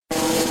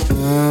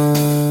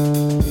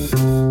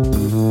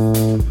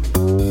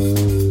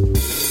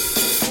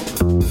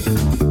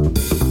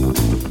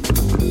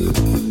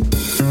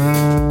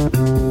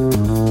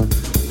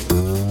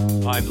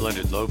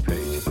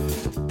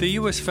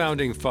U.S.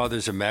 founding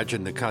fathers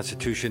imagined the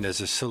Constitution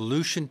as a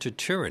solution to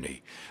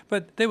tyranny,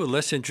 but they were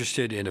less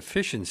interested in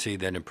efficiency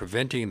than in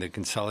preventing the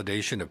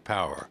consolidation of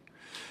power.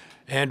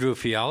 Andrew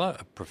Fiala,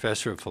 a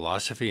professor of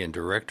philosophy and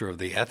director of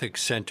the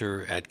Ethics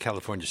Center at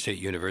California State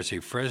University,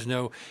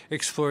 Fresno,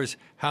 explores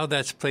how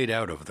that's played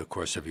out over the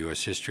course of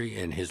U.S. history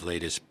in his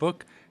latest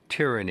book,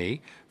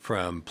 Tyranny,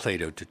 From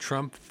Plato to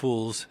Trump,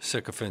 Fools,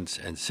 Sycophants,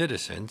 and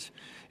Citizens.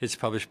 It's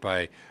published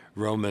by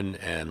Rowman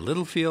and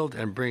Littlefield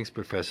and brings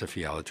Professor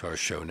Fiala to our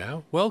show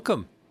now.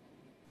 Welcome.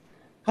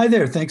 Hi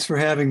there. Thanks for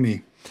having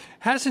me.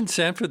 Hasn't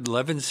Sanford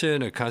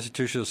Levinson, a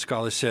constitutional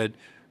scholar, said,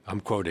 I'm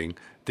quoting,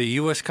 "The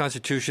U.S.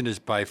 Constitution is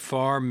by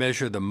far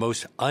measure the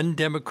most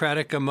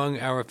undemocratic among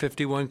our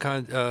 51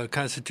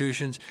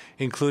 constitutions,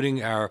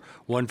 including our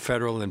one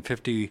federal and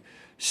 50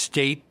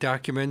 state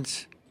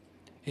documents."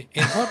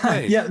 In what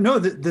way? Yeah, no,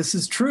 this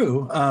is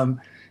true. And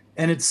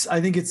I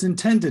think it's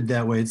intended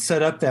that way. It's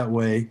set up that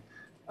way.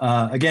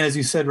 Again, as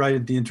you said right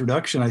at the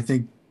introduction, I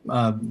think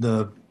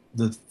the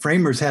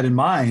framers had in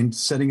mind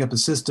setting up a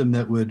system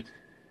that would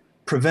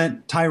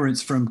prevent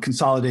tyrants from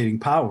consolidating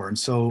power. And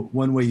so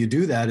one way you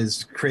do that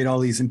is create all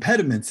these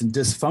impediments and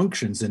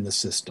dysfunctions in the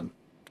system.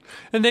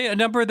 And a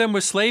number of them were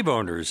slave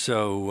owners,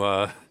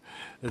 so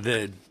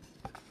the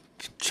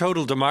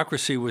total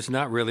democracy was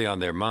not really on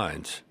their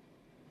minds.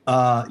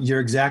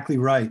 You're exactly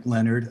right,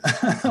 Leonard.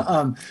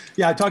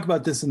 Yeah, I talk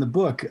about this in the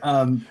book.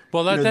 I'm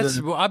going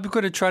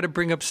to try to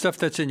bring up stuff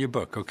that's in your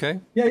book. Okay?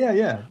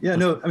 Yeah.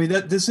 No, I mean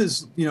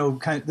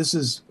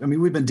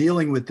we've been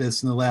dealing with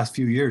this in the last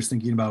few years,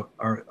 thinking about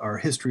our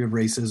history of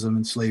racism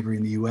and slavery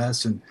in the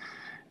U.S. And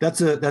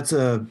that's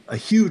a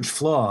huge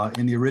flaw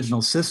in the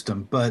original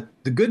system. But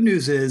the good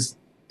news is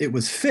it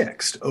was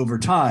fixed over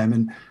time.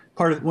 And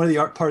part of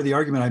the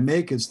argument I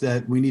make is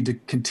that we need to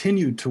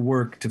continue to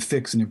work to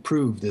fix and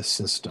improve this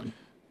system.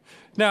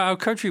 Now, our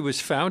country was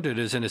founded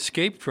as an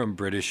escape from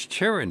British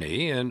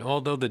tyranny, and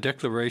although the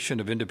Declaration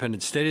of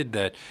Independence stated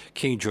that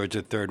King George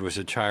III was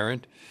a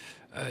tyrant,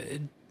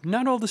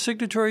 not all the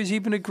signatories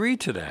even agreed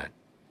to that.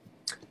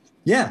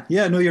 Yeah,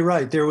 no, you're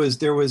right. There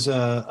was even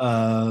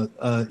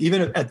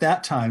at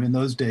that time, in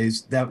those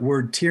days, that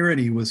word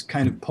tyranny was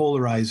kind of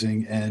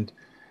polarizing and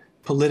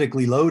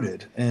politically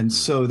loaded. And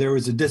so there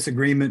was a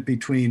disagreement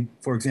between,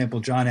 for example,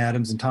 John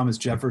Adams and Thomas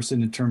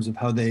Jefferson in terms of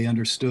how they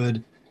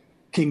understood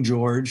King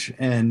George.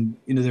 And,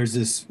 there's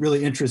this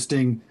really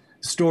interesting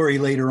story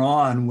later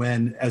on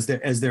when, as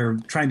they're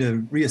trying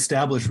to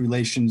reestablish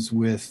relations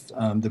with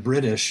the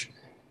British,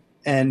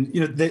 and,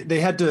 they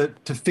had to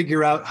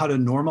figure out how to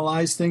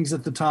normalize things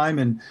at the time.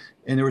 And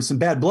there was some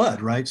bad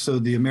blood, right? So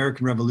the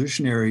American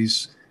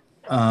revolutionaries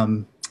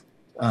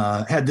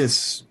had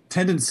this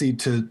tendency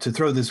to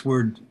throw this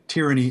word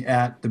tyranny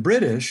at the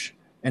British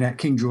and at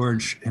King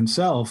George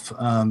himself,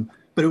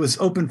 but it was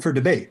open for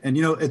debate. And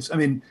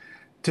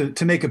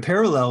to make a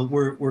parallel,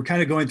 we're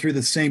kind of going through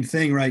the same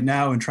thing right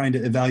now and trying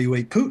to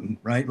evaluate Putin,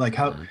 right? Like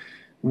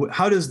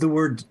how does the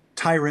word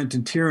tyrant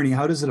and tyranny,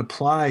 how does it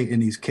apply in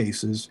these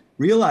cases?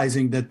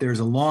 Realizing that there's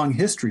a long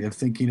history of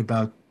thinking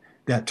about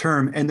that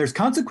term, and there's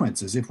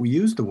consequences if we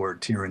use the word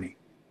tyranny.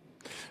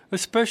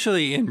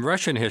 Especially in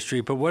Russian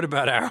history, but what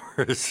about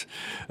ours?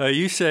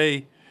 You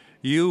say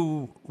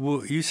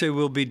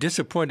we'll be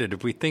disappointed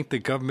if we think the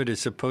government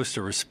is supposed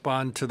to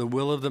respond to the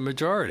will of the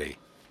majority.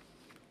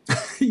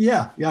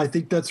 Yeah, I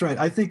think that's right.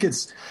 I think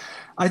it's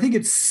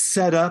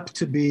set up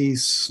to be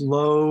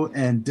slow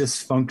and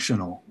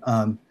dysfunctional.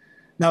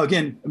 Now,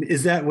 again,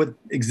 is that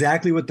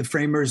exactly what the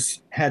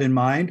framers had in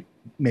mind?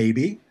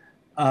 Maybe.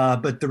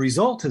 But the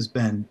result has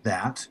been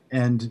that.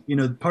 And,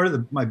 part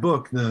of my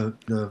book,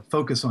 the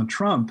focus on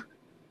Trump,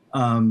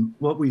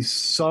 what we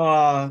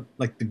saw,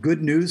 like the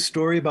good news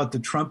story about the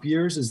Trump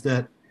years, is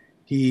that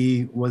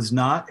he was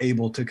not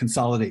able to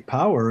consolidate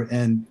power.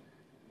 And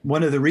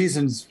one of the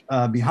reasons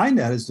behind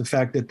that is the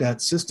fact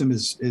that system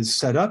is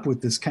set up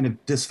with this kind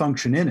of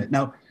dysfunction in it.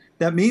 Now,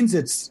 that means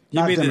it's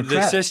not democratic.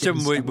 The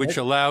system which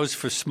allows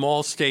for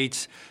small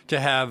states to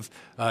have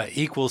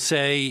equal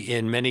say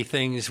in many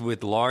things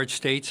with large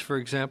states, for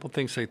example,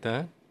 things like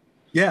that?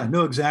 Yeah,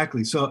 no,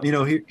 exactly. So,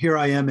 here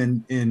I am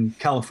in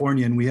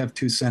California, and we have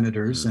 2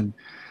 senators, and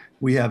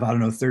we have,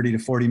 30 to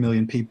 40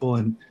 million people.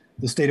 And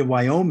the state of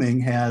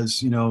Wyoming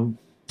has,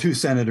 2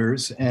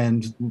 senators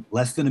and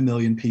less than 1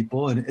 million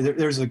people. And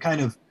there's a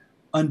kind of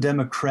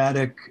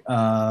undemocratic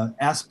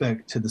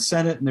aspect to the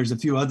Senate. And there's a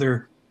few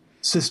other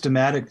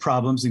systematic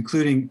problems,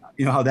 including,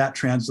 how that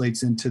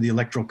translates into the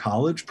electoral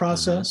college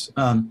process.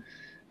 And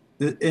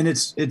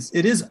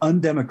it is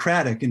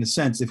undemocratic in a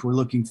sense if we're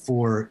looking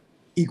for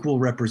equal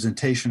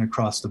representation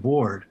across the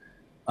board.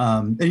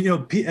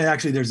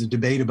 Actually, there's a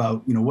debate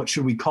about, what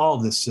should we call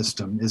this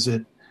system?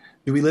 Do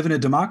we live in a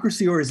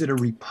democracy, or is it a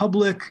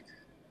republic,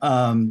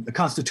 a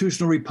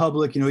constitutional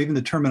republic? Even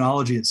the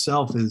terminology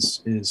itself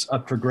is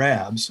up for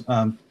grabs.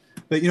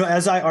 But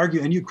as I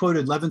argue, and you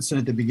quoted Levinson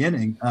at the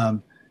beginning,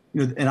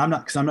 and I'm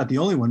not the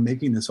only one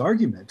making this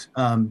argument.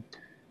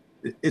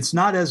 It's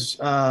not as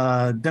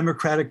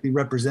democratically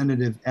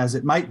representative as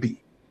it might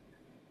be.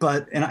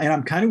 and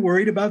I'm kind of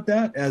worried about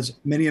that, as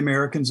many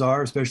Americans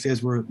are, especially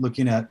as we're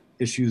looking at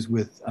issues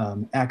with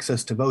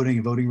access to voting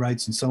and voting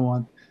rights and so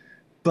on.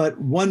 But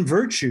one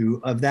virtue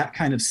of that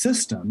kind of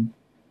system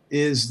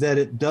is that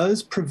it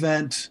does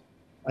prevent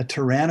a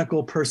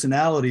tyrannical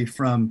personality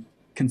from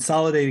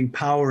consolidating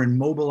power and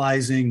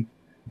mobilizing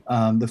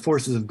the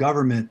forces of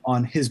government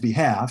on his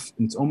behalf.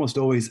 And it's almost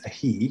always a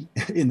he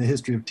in the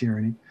history of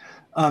tyranny.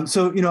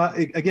 So,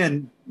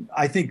 again,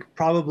 I think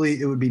probably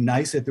it would be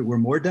nice if it were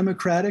more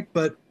democratic,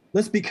 but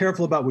let's be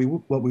careful about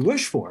what we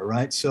wish for,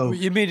 right? So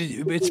you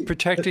mean it's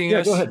protecting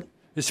us? Go ahead.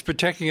 It's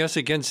protecting us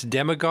against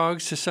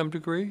demagogues to some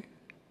degree?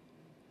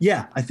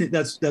 Yeah, I think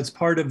that's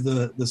part of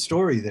the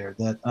story there.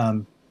 That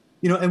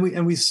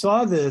and we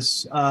saw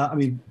this.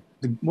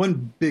 The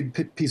one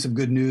big piece of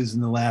good news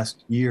in the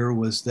last year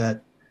was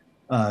that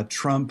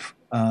Trump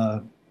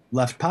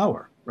left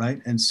power,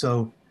 right? And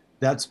so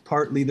that's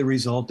partly the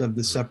result of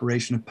the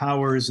separation of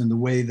powers and the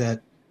way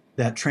that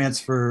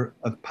transfer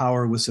of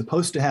power was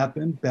supposed to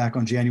happen back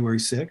on January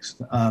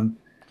 6th.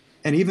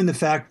 And even the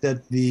fact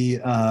that the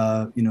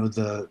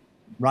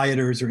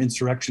rioters or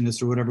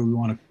insurrectionists or whatever we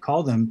want to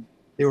call them,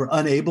 they were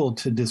unable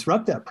to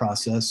disrupt that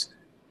process.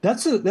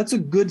 That's a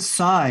good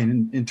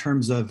sign in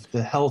terms of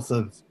the health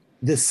of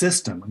this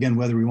system. Again,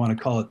 whether we want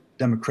to call it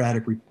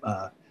democratic,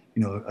 a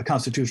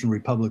constitutional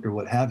republic or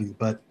what have you,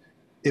 but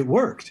it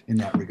worked in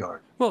that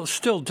regard. Well,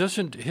 still,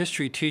 doesn't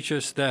history teach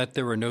us that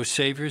there are no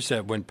saviors,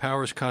 that when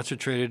power is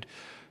concentrated,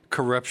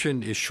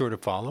 corruption is sure to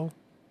follow?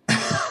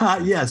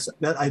 Yes,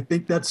 I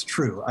think that's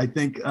true. I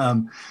think,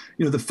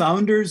 the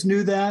founders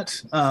knew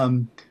that.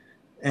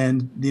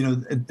 And,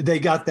 they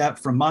got that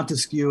from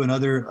Montesquieu and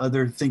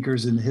other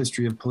thinkers in the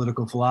history of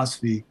political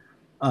philosophy.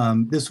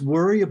 This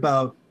worry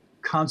about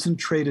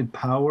concentrated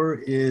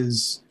power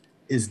is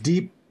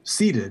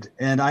deep-seated,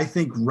 and I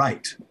think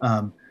right.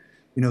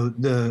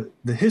 The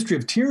history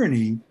of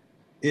tyranny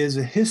is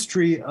a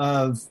history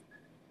of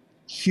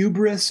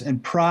hubris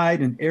and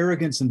pride and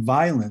arrogance and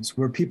violence,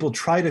 where people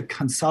try to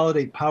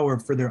consolidate power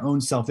for their own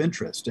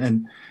self-interest.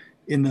 And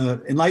in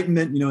the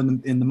Enlightenment,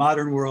 in the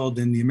modern world,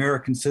 in the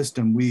American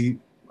system,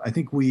 I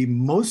think we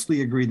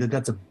mostly agree that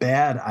that's a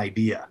bad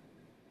idea.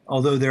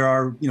 Although there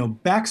are,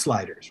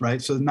 backsliders,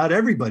 right? So not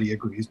everybody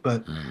agrees,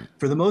 but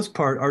for the most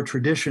part, our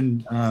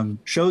tradition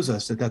shows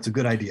us that that's a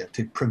good idea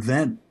to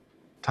prevent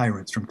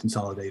tyrants from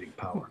consolidating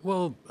power.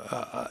 Well,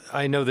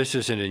 I know this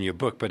isn't in your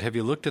book, but have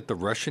you looked at the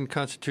Russian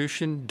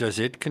Constitution? Does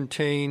it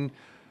contain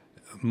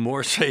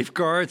more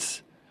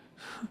safeguards?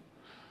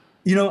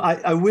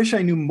 I wish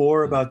I knew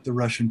more about the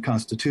Russian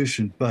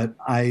Constitution, but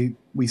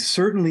we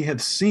certainly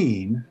have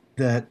seen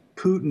that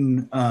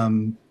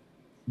Putin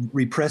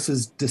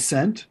represses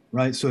dissent,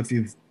 right? So if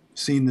you've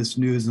seen this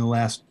news in the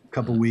last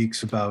couple of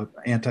weeks about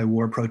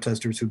anti-war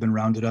protesters who've been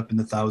rounded up in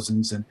the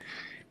thousands, and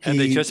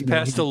they just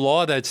passed a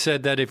law that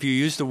said that if you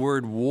use the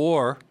word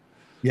war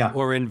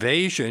or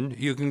invasion,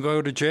 you can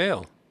go to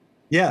jail.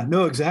 Yeah,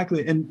 no,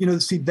 exactly. And,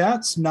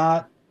 that's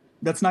not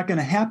going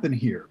to happen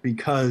here,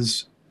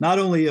 because not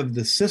only of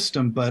the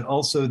system, but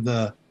also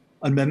the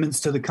amendments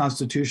to the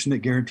Constitution that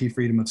guarantee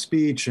freedom of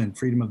speech and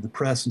freedom of the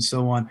press and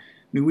so on.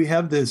 We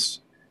have this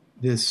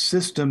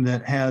system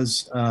that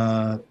has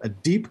a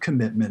deep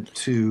commitment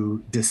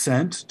to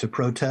dissent, to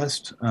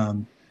protest.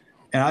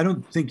 And I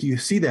don't think you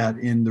see that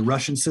in the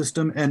Russian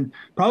system. And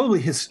probably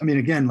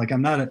again,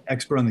 I'm not an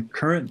expert on the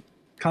current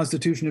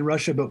constitution in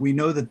Russia, but we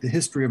know that the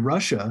history of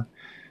Russia,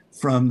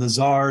 from the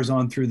czars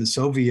on through the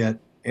Soviet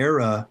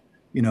era,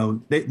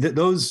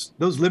 those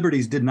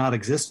liberties did not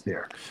exist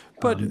there,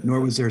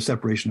 nor was there a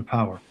separation of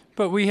power.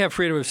 But we have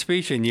freedom of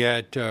speech, and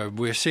yet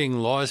we're seeing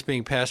laws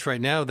being passed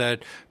right now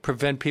that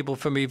prevent people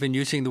from even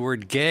using the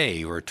word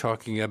gay or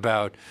talking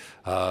about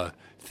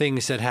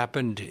things that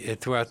happened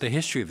throughout the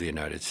history of the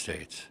United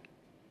States.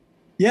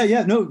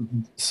 Yeah, no.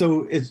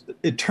 So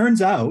it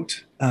turns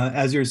out,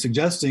 as you're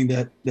suggesting,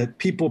 that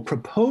people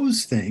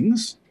propose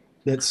things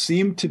that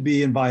seem to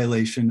be in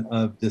violation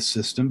of this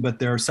system, but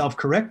there are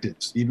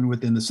self-correctives even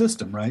within the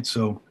system, right?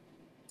 So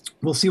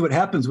we'll see what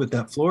happens with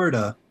that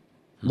Florida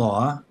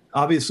law.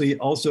 Obviously,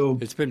 also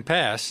it's been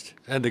passed,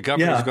 and the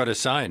governor's got to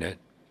sign it.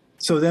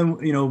 So then,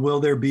 will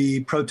there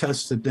be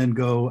protests that then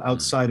go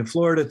outside of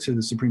Florida to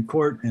the Supreme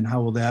Court, and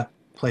how will that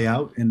play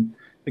out? And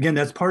again,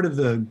 that's part of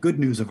the good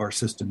news of our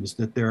system, is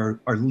that there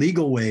are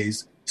legal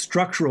ways,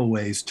 structural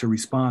ways to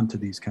respond to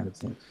these kind of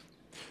things.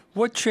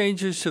 What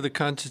changes to the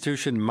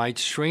Constitution might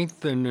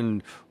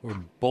strengthen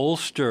or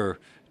bolster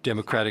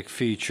democratic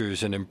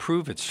features and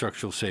improve its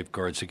structural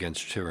safeguards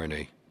against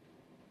tyranny?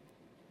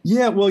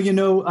 Yeah, well,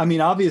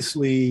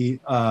 obviously,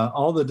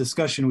 all the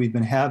discussion we've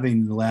been having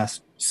in the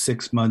last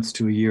 6 months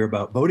to a year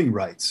about voting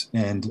rights,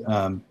 and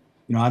I'm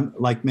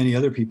like many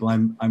other people,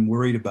 I'm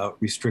worried about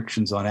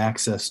restrictions on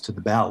access to the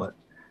ballot.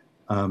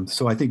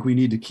 So I think we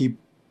need to keep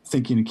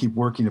thinking and keep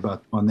working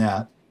on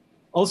that.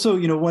 Also,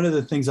 one of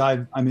the things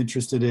I'm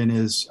interested in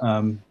is,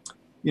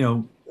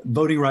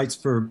 voting rights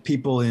for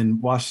people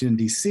in Washington,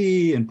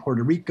 D.C. and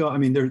Puerto Rico.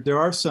 There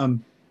are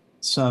some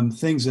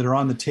things that are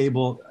on the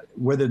table.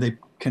 Whether they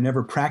can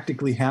ever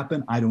practically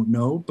happen, I don't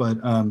know. But,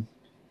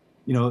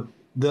 you know,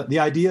 the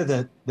idea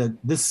that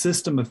this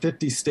system of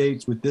 50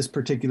 states with this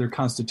particular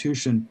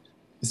constitution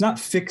is not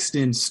fixed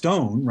in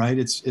stone, right?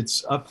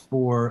 It's up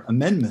for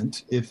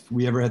amendment if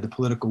we ever had the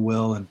political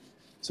will and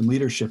some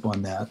leadership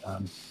on that.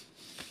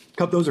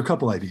 Those are a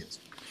couple ideas.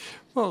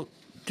 Well,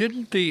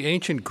 didn't the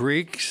ancient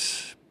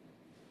Greeks,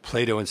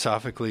 Plato and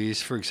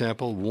Sophocles, for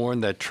example,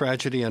 warn that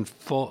tragedy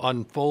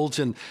unfolds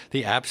in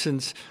the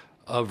absence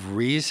of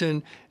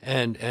reason,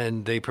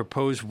 and they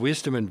propose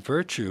wisdom and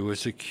virtue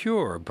as a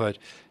cure? But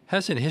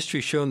hasn't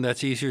history shown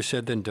that's easier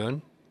said than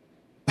done?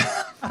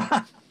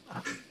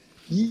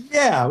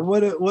 Yeah,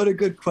 what a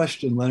good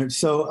question, Leonard.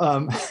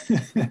 So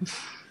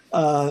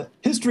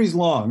history's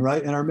long,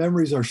 right? And our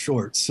memories are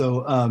short.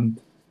 So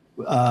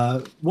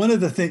one of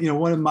the things,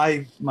 one of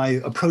my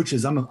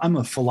approaches, I'm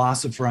a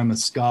philosopher, I'm a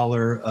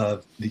scholar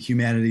of the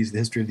humanities, the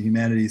history of the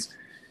humanities.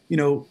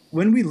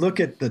 When we look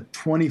at the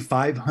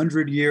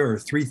 2,500 year or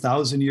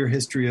 3,000 year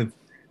history of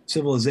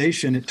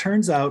civilization, it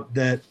turns out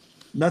that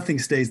nothing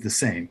stays the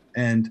same.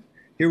 And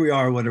here we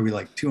are, what are we,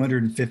 like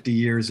 250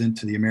 years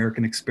into the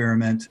American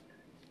experiment?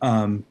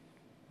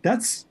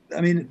 This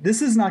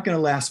is not going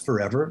to last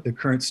forever, the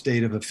current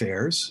state of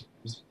affairs.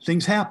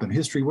 Things happen.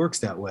 History works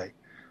that way.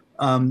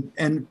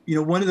 And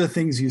one of the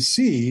things you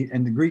see,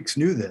 and the Greeks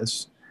knew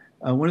this,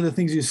 one of the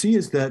things you see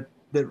is that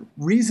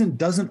reason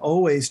doesn't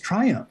always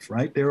triumph,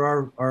 right? There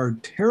are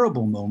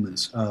terrible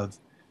moments of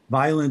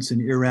violence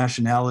and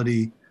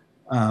irrationality.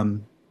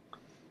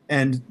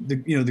 And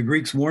the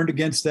Greeks warned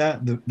against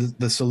that.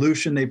 The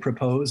solution they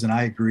propose, and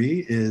I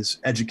agree, is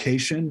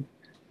education,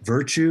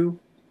 virtue,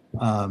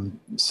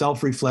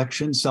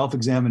 self-reflection,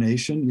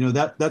 self-examination.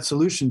 That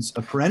solution's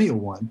a perennial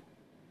one,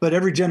 but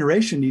every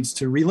generation needs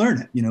to relearn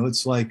it.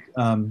 It's like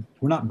we're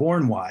not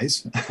born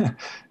wise.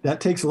 That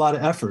takes a lot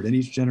of effort, and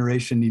each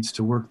generation needs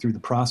to work through the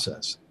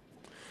process.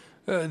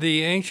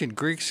 The ancient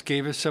Greeks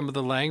gave us some of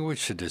the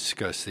language to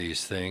discuss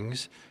these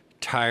things: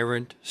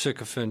 tyrant,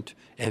 sycophant,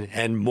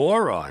 and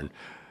moron.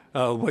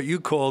 What you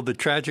call the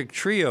tragic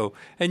trio.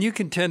 And you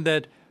contend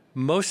that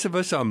most of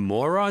us are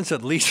morons,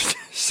 at least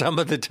some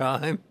of the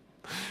time.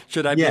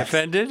 Should I be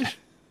offended?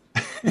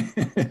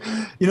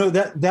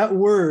 That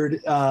word,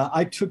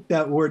 I took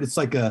that word, it's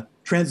like a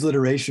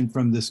transliteration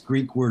from this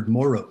Greek word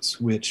moros,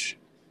 which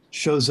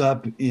shows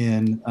up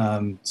in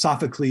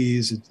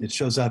Sophocles. It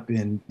shows up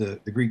in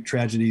the Greek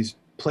tragedies.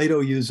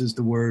 Plato uses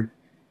the word.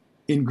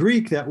 In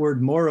Greek, that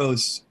word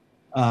moros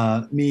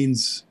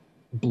means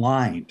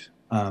blind,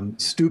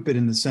 stupid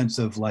in the sense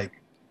of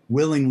like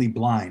willingly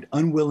blind,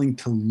 unwilling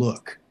to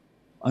look,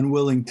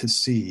 unwilling to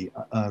see,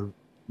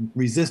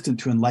 resistant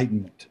to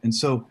enlightenment. And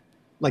so,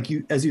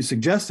 as you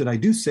suggested, I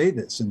do say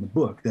this in the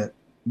book, that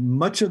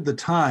much of the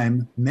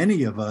time,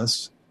 many of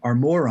us are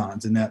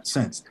morons in that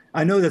sense.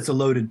 I know that's a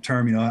loaded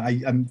term.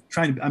 I'm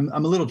a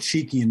little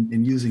cheeky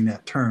in using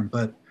that term,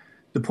 but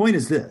the point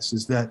is this,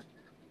 is that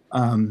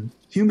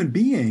human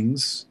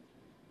beings,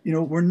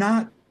 we're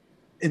not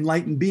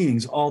enlightened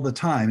beings all the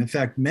time. In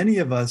fact, many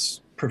of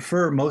us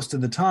prefer most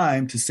of the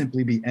time to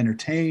simply be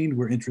entertained.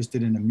 We're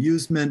interested in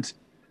amusement.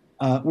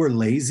 We're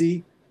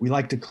lazy. We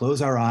like to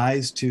close our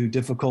eyes to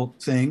difficult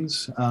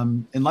things.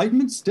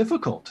 Enlightenment's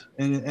difficult,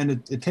 and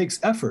it takes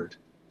effort.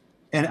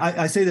 And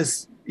I say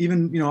this,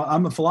 even,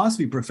 I'm a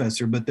philosophy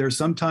professor, but there's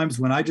sometimes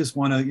when I just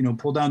want to,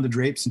 pull down the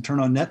drapes and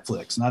turn on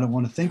Netflix, and I don't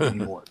want to think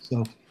anymore.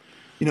 So,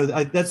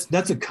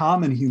 that's a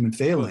common human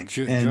failing.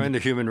 Join the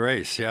human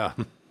race, yeah.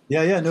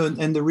 Yeah, no,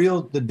 and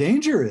the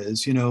danger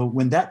is,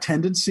 when that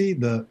tendency,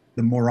 the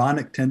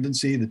moronic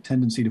tendency, the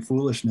tendency to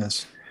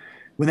foolishness,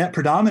 when that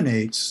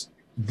predominates,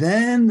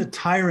 then the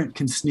tyrant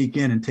can sneak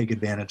in and take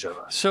advantage of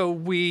us. So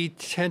we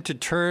tend to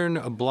turn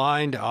a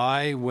blind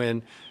eye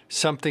when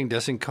something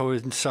doesn't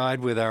coincide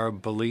with our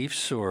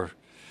beliefs or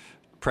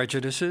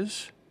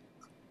prejudices?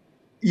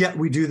 Yeah,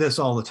 we do this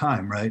all the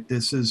time, right?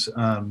 This is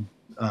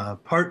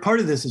part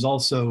of this is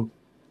also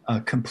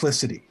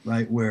complicity,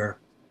 right? Where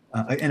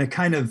and a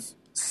kind of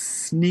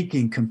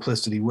sneaking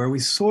complicity where we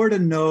sort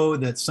of know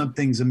that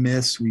something's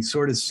amiss, we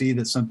sort of see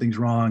that something's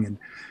wrong, and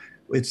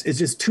it's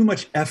just too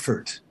much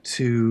effort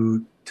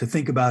to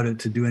think about it,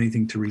 to do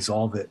anything to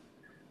resolve it.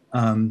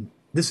 Martin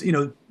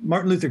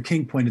Luther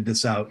King pointed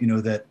this out,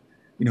 that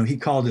he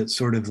called it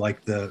sort of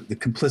like the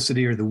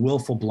complicity or the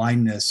willful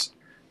blindness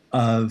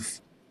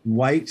of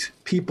white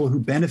people who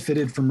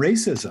benefited from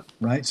racism,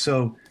 right?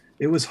 So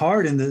it was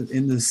hard in the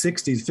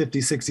 60s, 50s,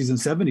 60s, and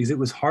 70s. It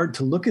was hard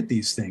to look at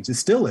these things. It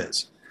still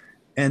is.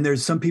 And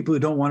there's some people who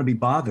don't want to be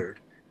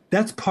bothered.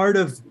 That's part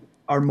of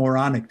our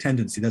moronic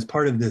tendency. That's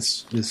part of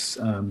this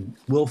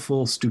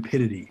willful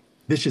stupidity,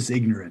 vicious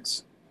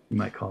ignorance, you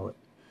might call it.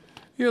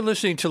 You're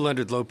listening to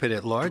Leonard Lopate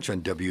at Large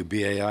on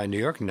WBAI New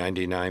York,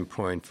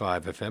 99.5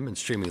 FM, and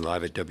streaming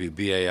live at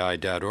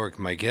WBAI.org.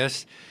 My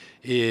guest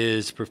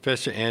is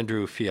Professor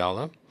Andrew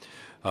Fiala.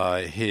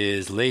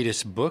 His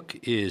latest book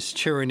is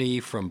Tyranny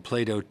from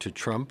Plato to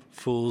Trump,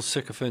 Fools,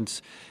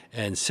 Sycophants,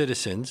 and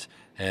Citizens,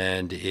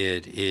 and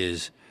it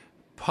is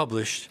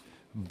published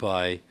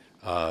by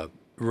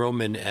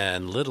Rowman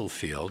and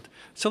Littlefield.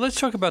 So let's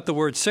talk about the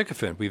word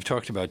sycophant. We've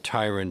talked about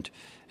tyrant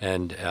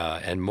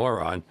and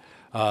moron.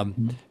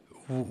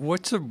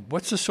 What's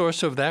the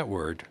source of that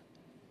word?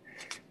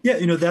 Yeah,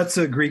 that's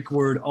a Greek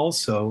word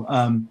also.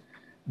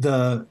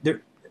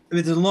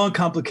 It's a long,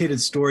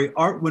 complicated story.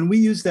 When we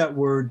use that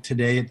word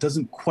today, it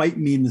doesn't quite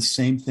mean the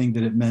same thing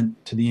that it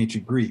meant to the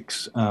ancient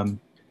Greeks.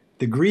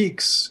 The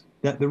Greeks,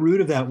 that the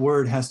root of that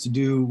word has to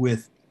do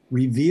with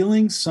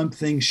revealing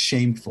something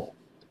shameful.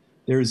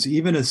 There's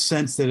even a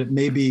sense that it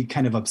may be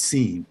kind of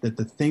obscene, that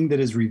the thing that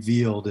is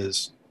revealed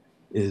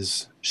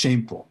is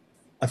shameful.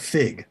 A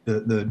fig,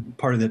 the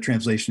part of that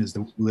translation is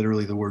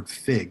literally the word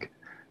fig,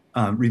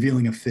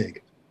 revealing a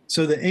fig.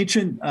 So the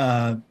ancient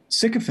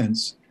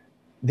sycophants,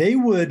 they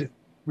would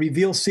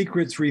reveal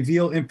secrets,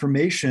 reveal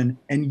information,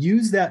 and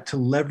use that to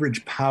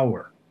leverage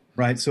power,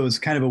 right? So it's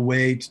kind of a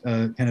way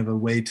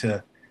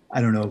to,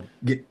 I don't know,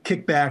 get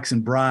kickbacks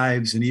and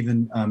bribes, and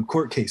even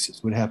court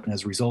cases would happen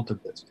as a result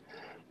of this.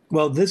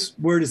 Well, this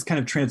word has kind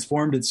of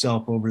transformed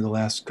itself over the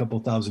last couple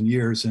thousand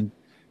years, and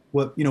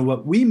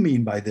what we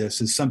mean by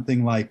this is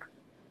something like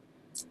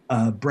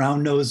a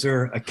brown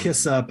noser, a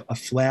kiss up, a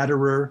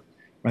flatterer,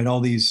 right?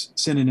 All these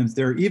synonyms.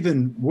 There are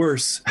even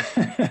worse,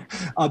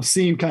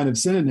 obscene kind of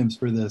synonyms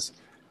for this.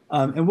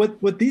 And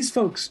what these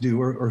folks do,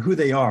 or who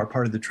they are,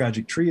 part of the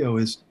tragic trio,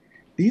 is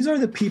these are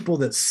the people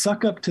that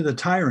suck up to the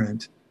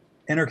tyrant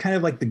and are kind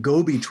of like the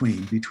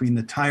go-between between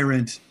the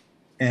tyrant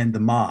and the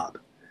mob.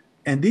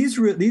 And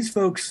these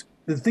folks,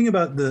 the thing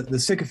about the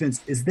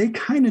sycophants is they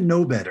kind of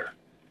know better,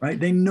 right?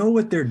 They know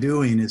what they're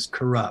doing is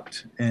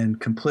corrupt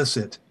and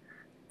complicit,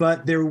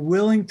 but they're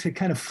willing to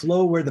kind of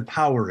flow where the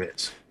power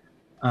is.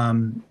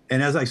 And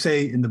as I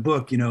say in the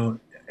book,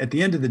 at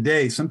the end of the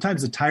day,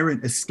 sometimes the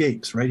tyrant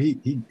escapes, right?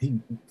 He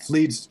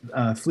flees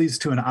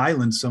to an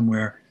island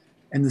somewhere,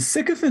 and the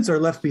sycophants are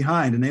left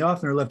behind, and they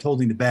often are left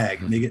holding the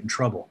bag, and they get in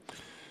trouble.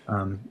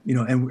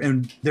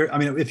 And there, I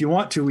mean, if you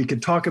want to, we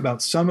could talk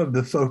about some of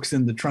the folks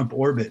in the Trump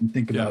orbit and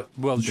think about.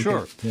 Well,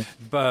 sure. Yeah.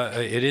 But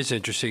it is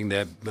interesting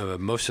that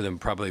most of them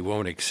probably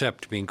won't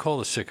accept being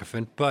called a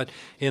sycophant. But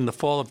in the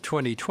fall of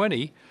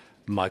 2020,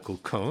 Michael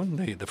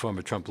Cohen, the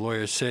former Trump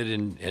lawyer, said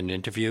in an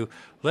interview,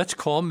 "Let's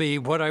call me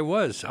what I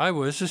was. I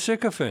was a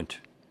sycophant."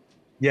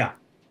 Yeah.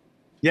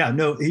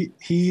 No,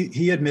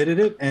 he admitted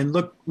it, and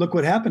look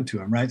what happened to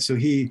him, right? So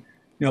he,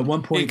 at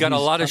one point he got a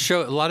lot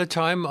of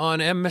time on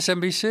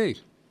MSNBC.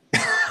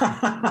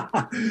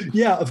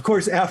 Yeah, of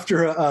course,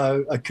 after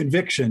a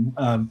conviction.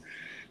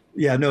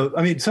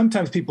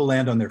 Sometimes people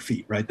land on their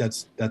feet, right?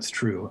 That's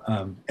true.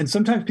 And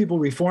sometimes people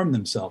reform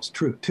themselves,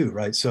 too,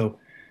 right? So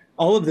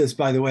all of this,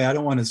 by the way, I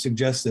don't want to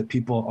suggest that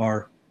people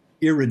are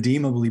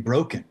irredeemably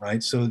broken,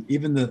 right? So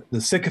even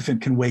the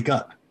sycophant can wake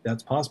up.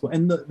 That's possible.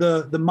 And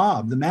the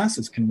mob, the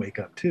masses can wake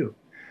up too.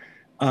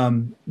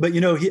 But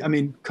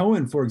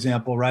Cohen, for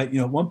example, right?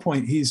 At one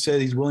point he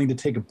said he's willing to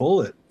take a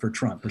bullet for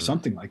Trump or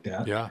something like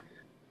that. Yeah.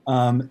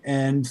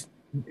 And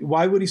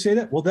why would he say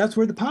that? Well, that's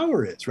where the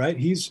power is, right?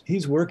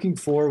 He's working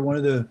for one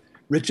of the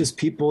richest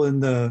people in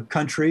the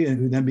country, and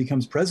who then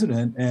becomes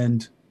president.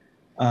 And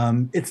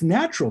it's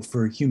natural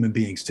for human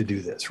beings to do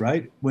this,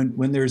 right? When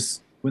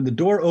the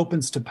door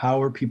opens to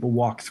power, people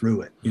walk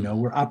through it.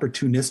 We're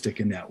opportunistic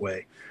in that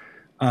way.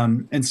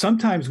 And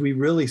sometimes we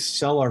really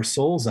sell our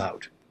souls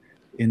out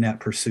in that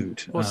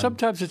pursuit. Well,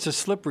 sometimes it's a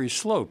slippery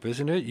slope,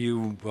 isn't it?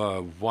 You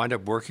wind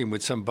up working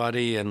with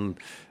somebody, and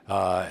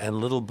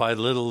little by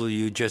little,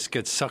 you just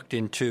get sucked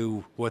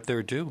into what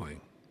they're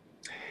doing.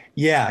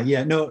 Yeah.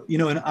 No,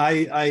 and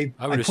I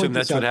would assume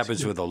that's what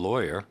happens with a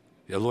lawyer.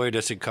 A lawyer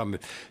doesn't come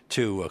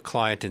to a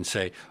client and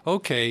say,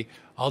 "Okay,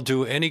 I'll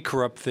do any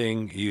corrupt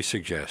thing you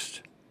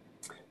suggest."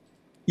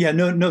 Yeah,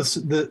 no.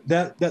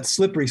 That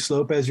slippery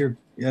slope, as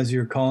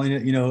you're calling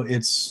it,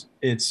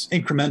 it's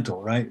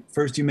incremental, right?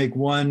 First you make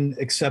one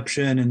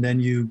exception, and then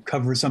you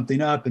cover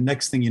something up, and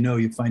next thing you know,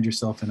 you find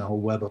yourself in a whole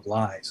web of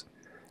lies.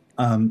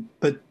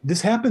 But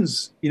this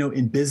happens,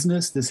 in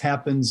business. This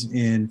happens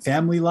in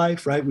family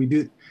life, right?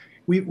 We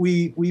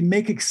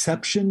make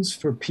exceptions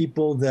for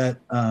people that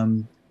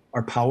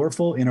are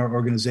powerful in our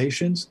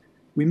organizations.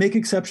 We make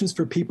exceptions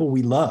for people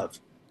we love,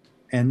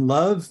 and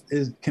love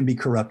can be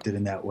corrupted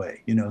in that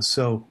way.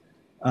 So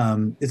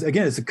it's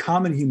a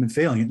common human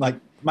failing. Like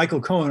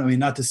Michael Cohen,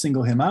 not to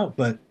single him out,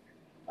 but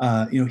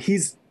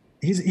he's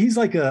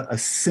like a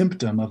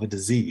symptom of a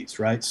disease,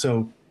 right?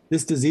 So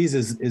this disease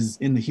is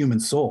in the human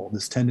soul,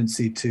 this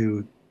tendency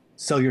to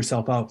sell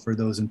yourself out for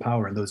those in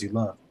power and those you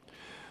love.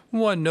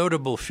 One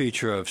notable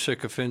feature of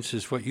sycophants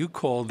is what you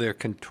call their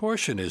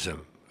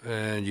contortionism.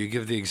 And you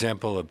give the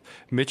example of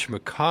Mitch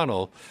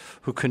McConnell,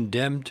 who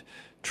condemned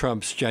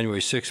Trump's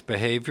January 6th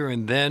behavior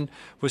and then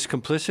was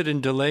complicit in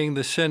delaying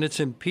the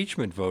Senate's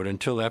impeachment vote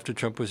until after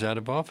Trump was out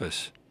of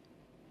office.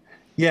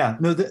 Yeah,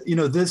 no,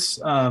 this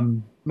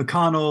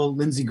McConnell,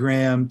 Lindsey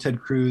Graham, Ted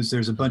Cruz,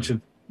 there's a bunch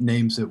of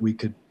names that we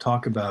could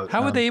talk about.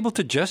 How are they able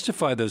to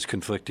justify those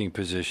conflicting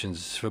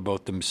positions for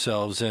both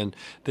themselves and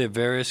their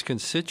various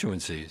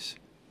constituencies?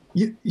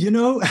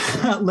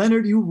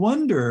 Leonard, you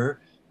wonder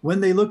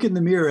when they look in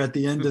the mirror at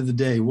the end of the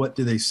day, what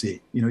do they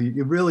see?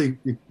 You really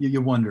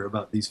wonder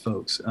about these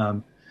folks.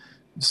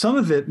 Some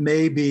of it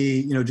may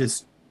be,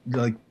 just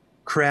like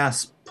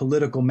crass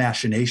political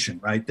machination,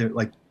 right? They're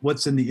like,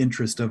 what's in the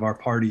interest of our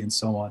party and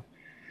so on.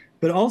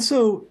 But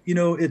also,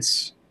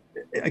 it's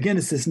again,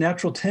 it's this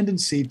natural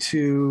tendency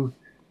to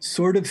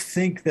sort of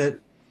think that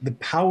the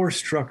power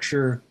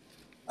structure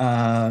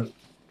uh,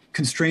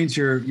 constrains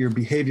your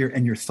behavior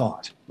and your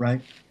thought,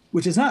 right?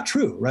 Which is not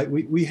true, right?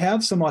 We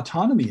have some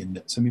autonomy in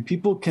this. I mean,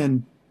 people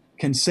can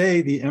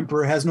say the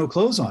emperor has no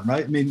clothes on,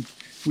 right? I mean,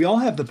 we all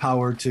have the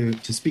power to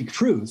speak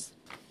truth,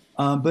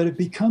 but it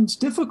becomes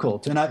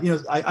difficult. And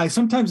I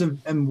sometimes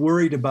am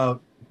worried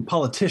about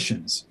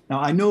politicians.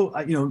 Now, I know,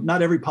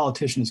 not every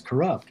politician is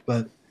corrupt,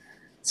 but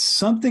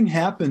something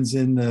happens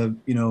in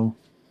the,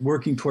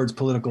 working towards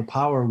political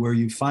power where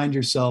you find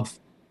yourself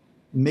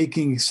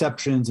making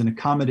exceptions and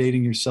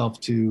accommodating yourself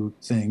to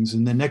things.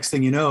 And the next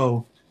thing you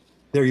know,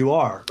 there you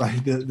are,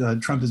 right? The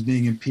Trump is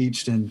being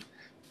impeached and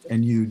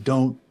you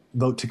don't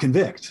vote to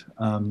convict,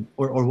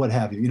 or what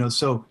have you,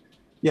 so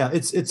yeah,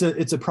 it's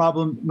a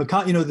problem.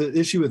 The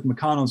issue with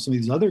McConnell and some of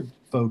these other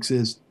folks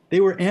is they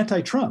were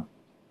anti-Trump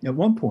at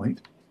one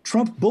point.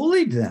 Trump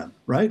bullied them,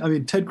 right? I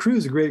mean, Ted Cruz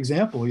is a great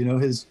example.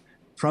 His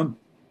Trump,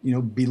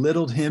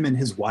 belittled him and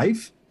his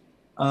wife,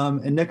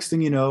 and next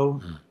thing you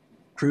know,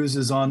 Cruz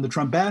is on the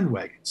Trump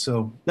bandwagon.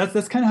 So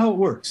that's kind of how it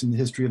works in the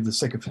history of the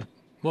sycophant.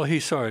 Well, he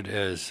saw it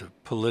as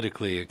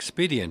politically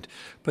expedient,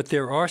 but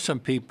there are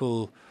some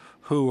people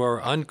who are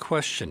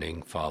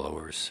unquestioning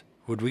followers.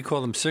 Would we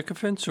call them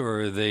sycophants,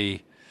 or are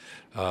they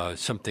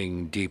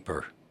something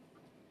deeper?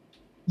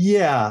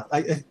 Yeah,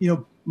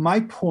 my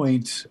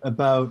point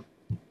about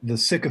the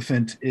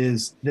sycophant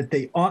is that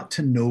they ought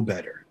to know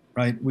better,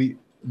 right?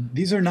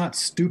 These are not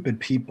stupid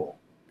people.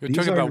 You're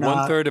talking about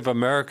 1/3 of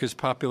America's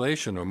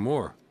population or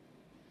more.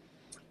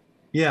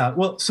 Yeah,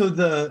 well, so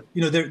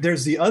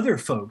there's the other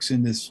folks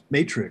in this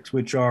matrix,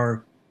 which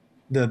are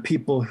the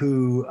people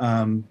who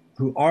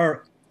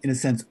are, in a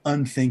sense,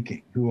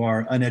 unthinking, who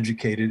are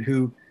uneducated,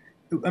 who,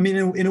 I mean,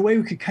 in a way,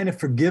 we could kind of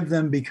forgive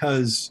them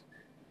because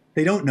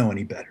they don't know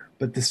any better.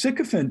 But the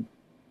sycophant,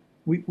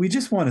 we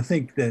just want to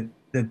think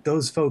that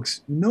those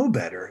folks know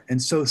better,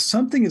 and so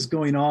something is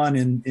going on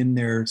in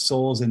their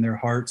souls, in their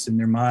hearts, in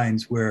their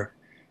minds, where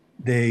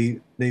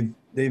they've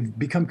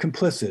become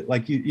complicit,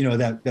 like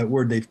that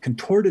word, they've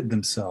contorted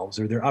themselves,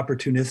 or they're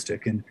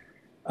opportunistic, and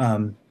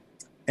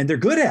they're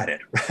good at it,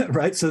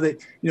 right? So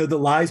that the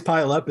lies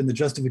pile up and the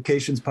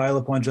justifications pile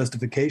upon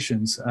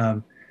justifications,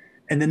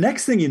 and the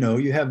next thing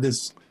you have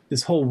this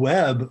whole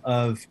web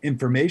of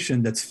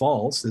information that's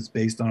false, that's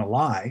based on a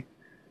lie,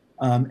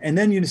 and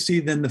then you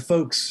see the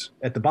folks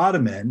at the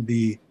bottom end,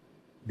 the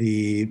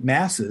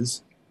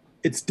masses.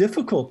 It's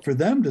difficult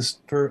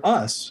for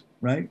us,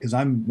 right? Because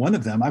I'm one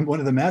of them. I'm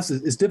one of the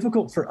masses. It's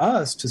difficult for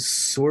us to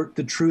sort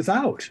the truth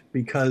out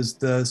because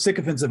the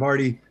sycophants have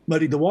already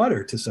muddied the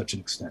water to such an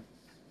extent.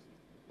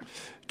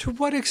 To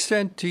what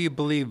extent do you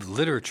believe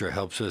literature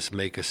helps us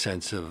make a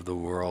sense of the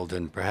world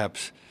and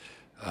perhaps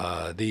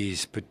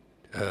these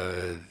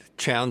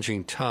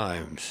challenging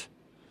times?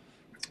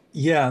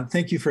 Yeah,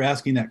 thank you for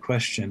asking that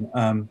question.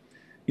 I'm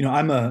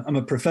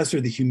a professor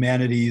of the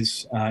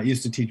humanities. I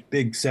used to teach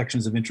big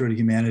sections of Intro to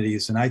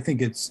Humanities, and I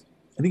think it's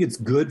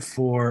good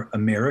for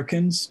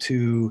Americans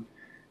to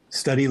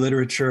study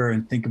literature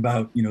and think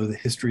about the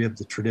history of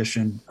the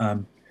tradition.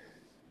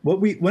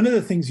 One of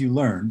the things you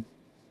learn,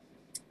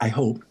 I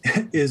hope,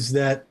 is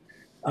that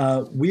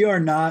we are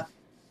not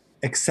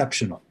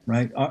exceptional,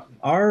 right?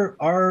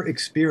 Our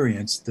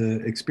experience, the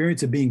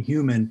experience of being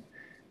human,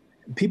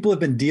 people have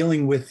been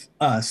dealing with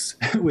us,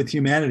 with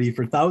humanity,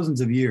 for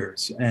thousands of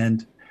years,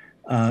 and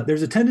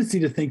there's a tendency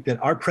to think that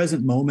our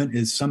present moment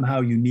is somehow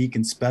unique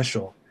and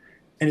special.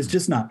 And it's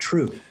just not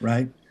true,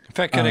 right? In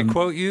fact, can I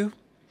quote you?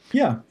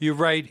 Yeah. You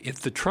write,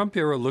 if the Trump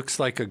era looks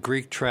like a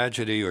Greek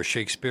tragedy or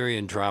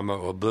Shakespearean drama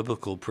or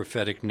biblical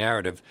prophetic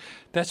narrative,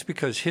 that's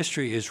because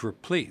history is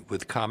replete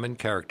with common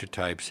character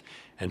types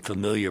and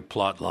familiar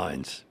plot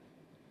lines.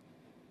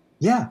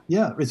 Yeah.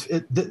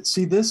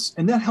 See this,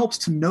 and that helps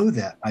to know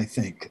that, I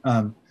think.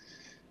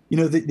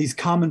 These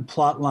common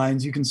plot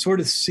lines, you can sort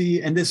of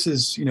see, and this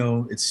is,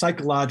 it's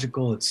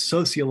psychological, it's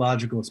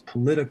sociological, it's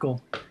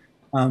political.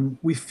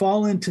 We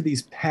fall into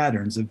these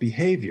patterns of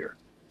behavior.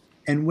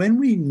 And when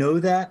we know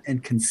that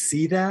and can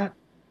see that,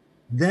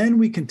 then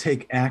we can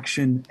take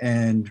action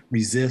and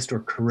resist or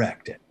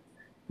correct it,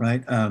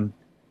 right?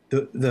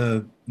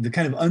 The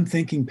kind of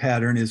unthinking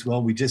pattern is,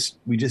 well, we just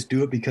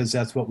do it because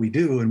that's what we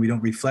do, and we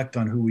don't reflect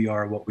on who we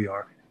are, what we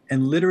are.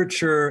 And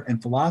literature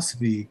and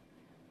philosophy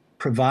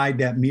provide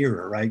that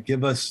mirror, right?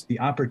 Give us the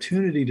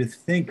opportunity to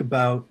think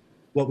about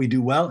what we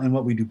do well and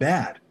what we do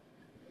bad.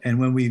 And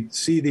when we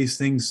see these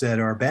things that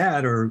are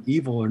bad or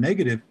evil or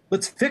negative,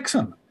 let's fix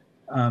them.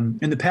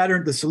 And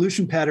the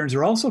solution patterns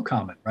are also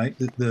common, right?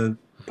 The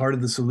part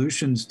of the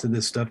solutions to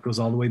this stuff goes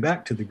all the way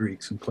back to the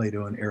Greeks and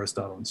Plato and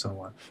Aristotle and so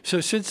on.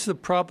 So since the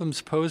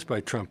problems posed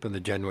by Trump in the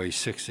January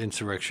 6th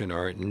insurrection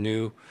aren't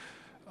new,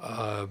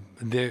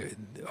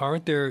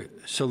 aren't there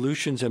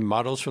solutions and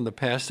models from the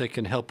past that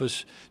can help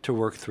us to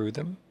work through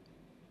them?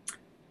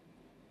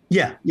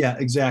 Yeah,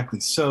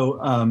 exactly.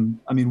 So,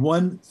 I mean,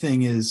 one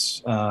thing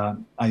is,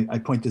 I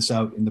point this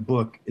out in the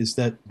book, is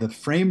that the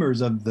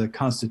framers of the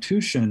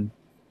Constitution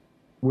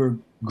were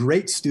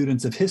great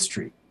students of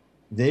history.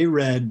 They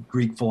read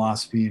Greek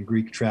philosophy and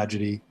Greek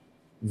tragedy.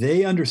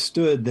 They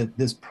understood that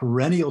this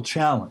perennial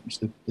challenge,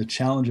 the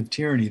challenge of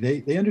tyranny,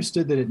 they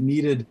understood that it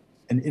needed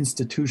an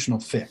institutional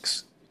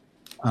fix,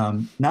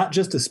 not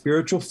just a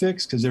spiritual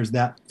fix, because there's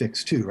that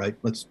fix too, right?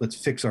 Let's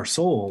fix our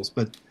souls,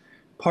 but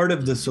part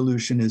of the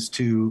solution is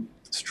to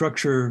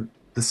structure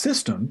the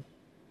system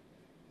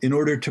in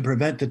order to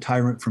prevent the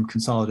tyrant from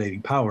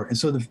consolidating power. And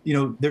so,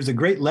 there's a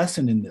great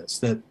lesson in this,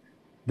 that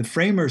the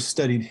framers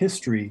studied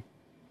history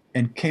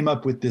and came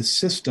up with this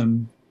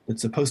system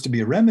that's supposed to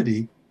be a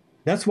remedy.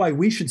 That's why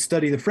we should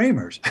study the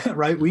framers,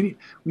 right? We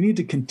need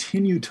to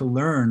continue to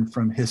learn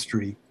from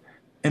history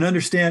and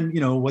understand,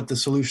 what the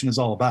solution is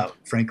all about,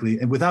 frankly,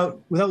 and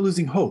without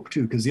losing hope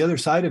too, because the other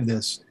side of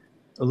this,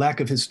 a lack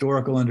of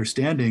historical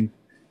understanding,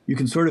 you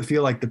can sort of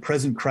feel like the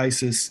present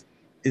crisis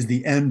is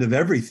the end of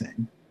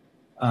everything.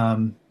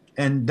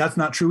 And that's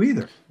not true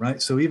either,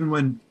 right? So even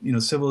when,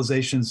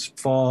 civilizations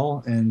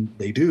fall, and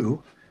they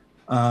do,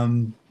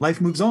 life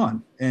moves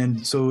on.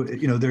 And so,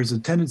 there's a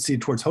tendency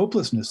towards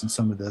hopelessness in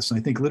some of this. And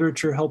I think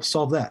literature helps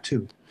solve that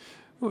too.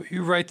 Well,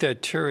 you write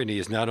that tyranny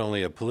is not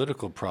only a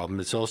political problem,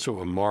 it's also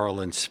a moral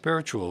and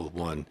spiritual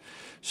one.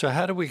 So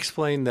how do we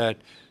explain that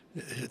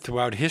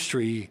throughout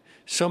history,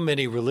 so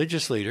many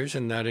religious leaders,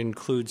 and that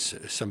includes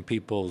some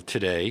people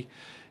today,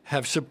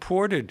 have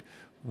supported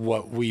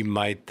what we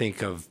might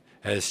think of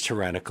as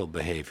tyrannical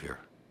behavior?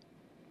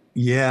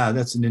 Yeah,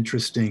 that's an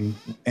interesting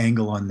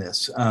angle on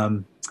this.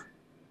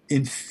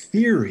 In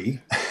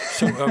theory,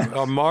 so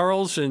are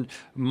morals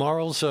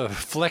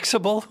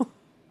flexible?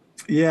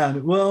 Yeah,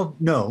 well,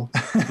 no,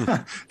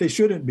 they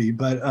shouldn't be.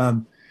 But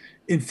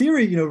in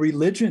theory,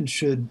 religion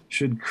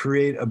should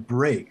create a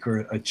break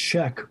or a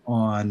check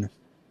on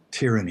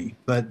tyranny.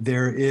 But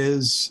there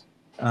is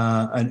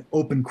an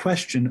open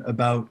question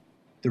about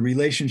the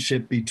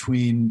relationship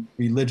between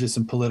religious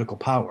and political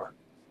power,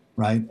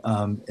 right?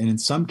 And in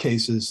some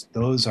cases,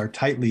 those are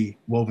tightly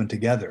woven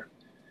together.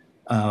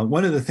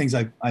 One of the things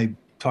I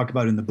talk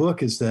about in the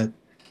book is that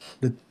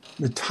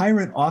the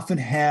tyrant often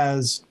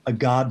has a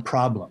God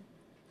problem.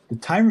 The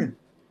tyrant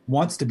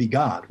wants to be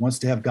God, wants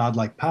to have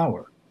godlike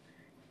power.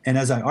 And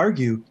as I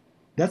argue,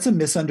 that's a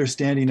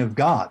misunderstanding of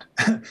God.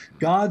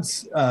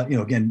 God's,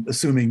 again,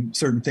 assuming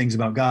certain things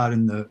about God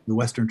in the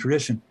Western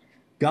tradition,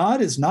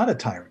 God is not a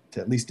tyrant,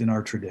 at least in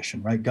our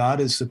tradition, right?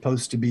 God is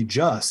supposed to be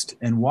just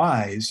and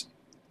wise,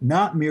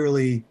 not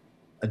merely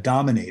a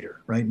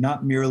dominator, right?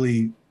 Not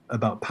merely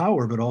about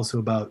power, but also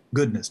about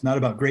goodness, not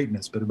about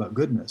greatness, but about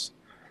goodness.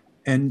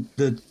 And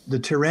the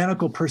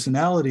tyrannical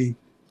personality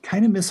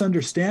kind of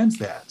misunderstands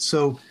that.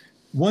 So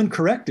one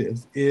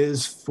corrective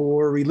is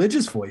for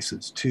religious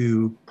voices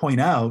to point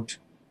out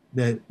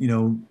that,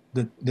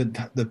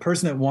 the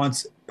person that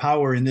wants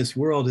power in this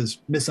world has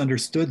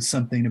misunderstood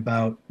something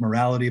about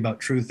morality, about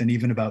truth, and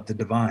even about the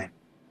divine.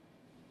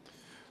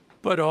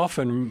 But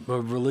often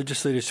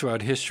religious leaders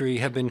throughout history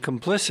have been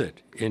complicit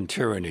in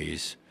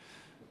tyrannies.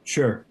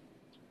 Sure.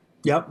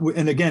 Yep.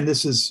 And again,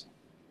 this is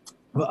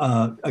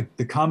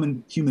the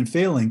common human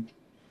failing.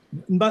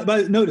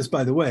 Notice,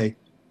 by the way,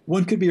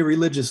 one could be a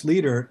religious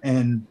leader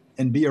and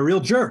be a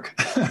real jerk,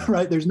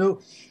 right? There's no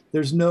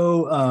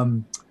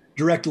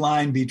direct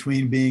line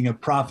between being a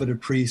prophet, a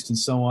priest, and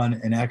so on,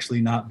 and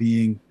actually not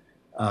being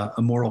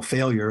a moral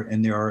failure.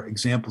 And there are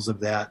examples of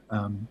that.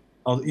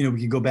 We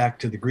can go back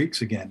to the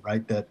Greeks again,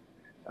 right? That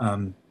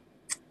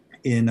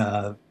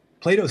in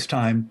Plato's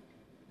time,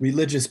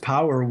 religious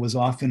power was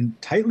often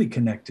tightly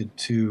connected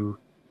to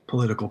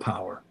political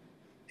power.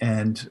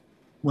 And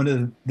one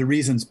of the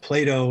reasons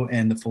Plato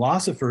and the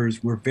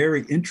philosophers were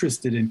very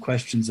interested in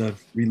questions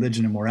of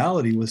religion and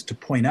morality was to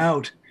point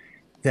out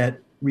that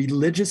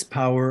religious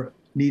power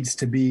needs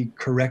to be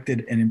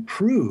corrected and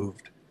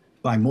improved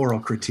by moral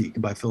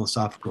critique, by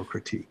philosophical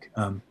critique.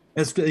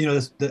 That's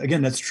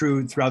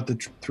true throughout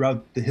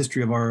the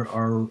history of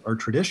our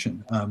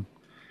tradition.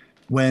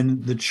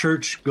 When the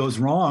church goes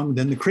wrong,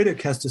 then the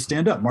critic has to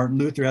stand up. Martin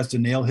Luther has to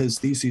nail his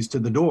theses to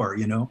the door,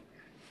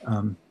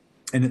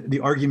 and the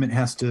argument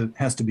has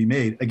to be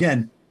made.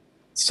 Again,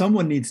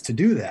 someone needs to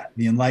do that.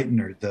 The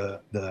enlightener,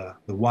 the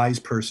wise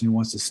person who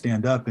wants to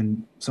stand up,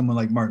 and someone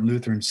like Martin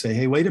Luther, and say,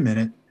 hey, wait a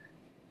minute,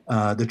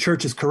 the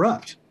church is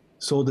corrupt,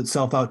 sold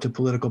itself out to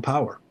political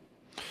power.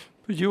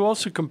 But you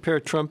also compare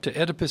Trump to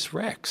Oedipus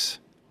Rex.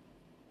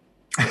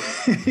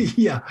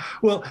 Yeah.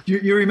 Well,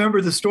 you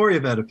remember the story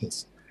of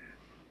Oedipus.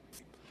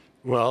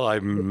 Well, I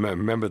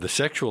remember the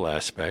sexual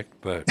aspect,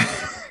 but...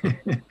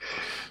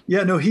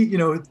 Yeah, no,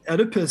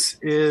 Oedipus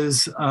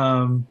is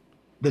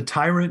the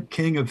tyrant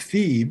king of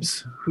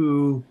Thebes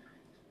who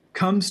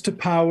comes to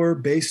power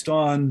based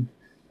on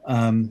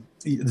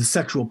the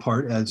sexual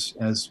part,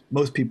 as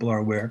most people are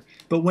aware.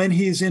 But when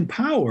he's in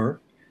power,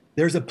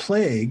 there's a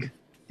plague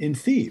in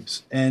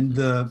Thebes. And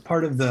the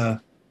part of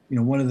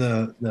one of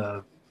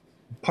the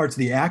parts of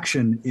the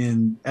action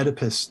in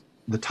Oedipus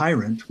the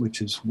Tyrant,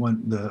 which is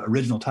the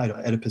original title,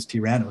 Oedipus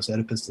Tyrannos,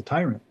 Oedipus the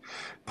Tyrant,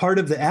 part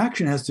of the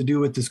action has to do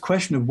with this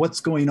question of what's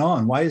going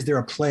on. Why is there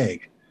a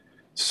plague?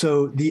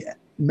 So the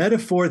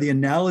metaphor, the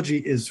analogy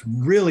is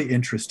really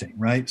interesting,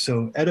 right?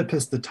 So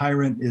Oedipus the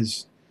Tyrant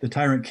is the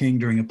tyrant king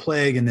during a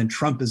plague, and then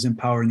Trump is in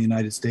power in the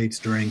United States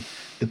during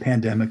the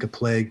pandemic, a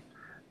plague.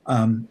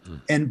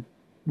 And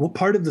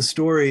part of the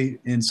story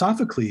in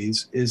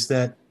Sophocles is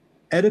that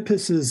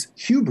Oedipus's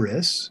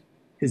hubris,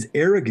 his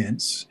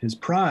arrogance, his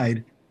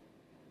pride,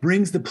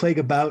 brings the plague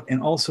about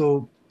and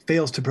also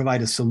fails to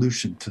provide a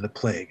solution to the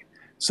plague.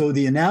 So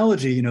the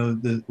analogy,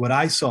 what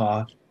I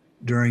saw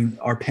during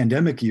our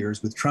pandemic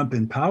years with Trump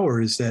in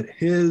power is that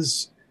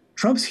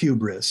Trump's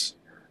hubris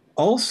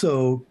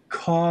also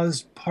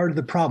caused part of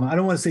the problem. I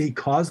don't want to say he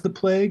caused the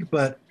plague,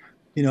 but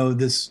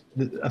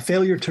a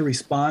failure to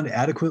respond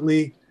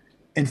adequately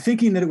and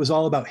thinking that it was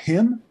all about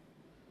him,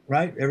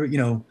 right?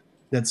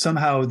 That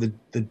somehow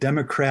the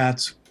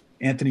Democrats,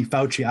 Anthony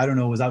Fauci, I don't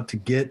know, was out to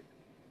get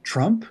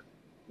Trump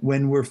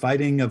when we're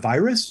fighting a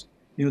virus.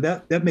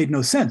 That made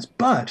no sense.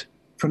 But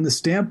from the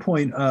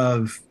standpoint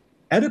of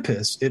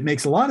Oedipus, it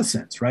makes a lot of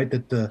sense, right?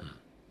 That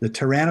the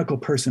tyrannical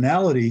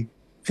personality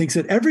thinks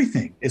that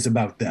everything is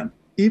about them,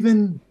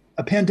 even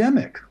a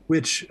pandemic,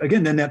 which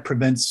again, then that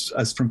prevents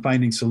us from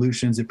finding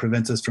solutions. It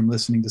prevents us from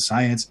listening to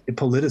science. It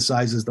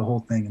politicizes the whole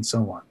thing and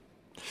so on.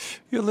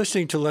 You're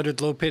listening to Leonard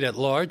Lopate at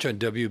Large on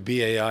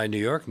WBAI New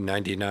York,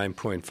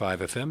 99.5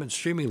 FM, and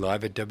streaming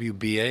live at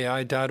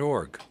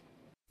WBAI.org.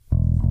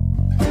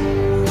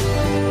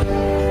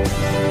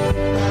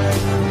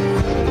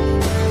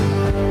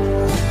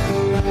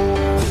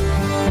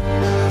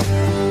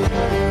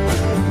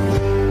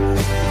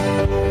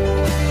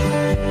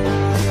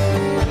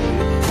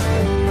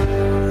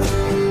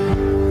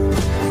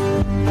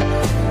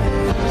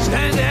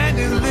 Stand and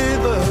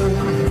deliver.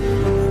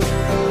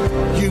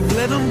 You've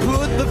let them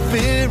put the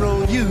fear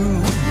on you.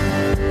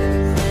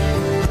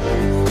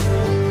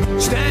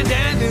 Stand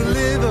and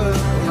deliver.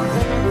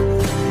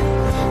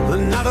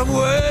 Not a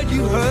word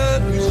you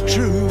heard is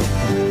true.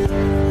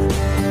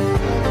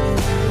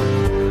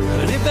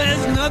 And if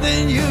there's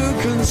nothing you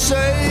can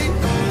say,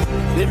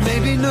 there may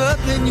be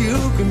nothing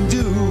you can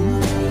do.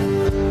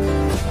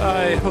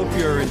 I hope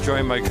you're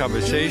enjoying my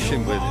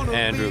conversation with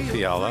Andrew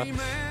Fiala.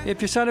 If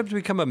you sign up to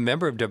become a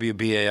member of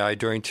WBAI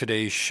during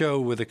today's show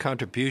with a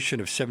contribution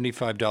of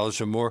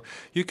 $75 or more,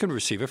 you can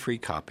receive a free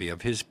copy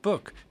of his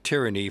book,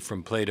 Tyranny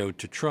from Plato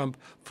to Trump,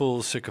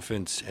 Fools,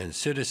 Sycophants, and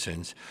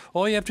Citizens.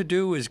 All you have to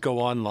do is go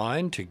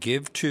online to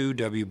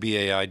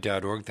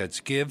give2wbai.org. That's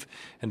give,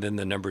 and then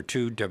the number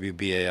 2,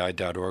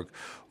 wbai.org,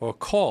 or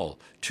call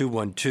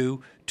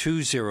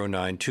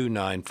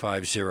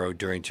 212-209-2950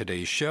 during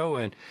today's show,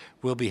 and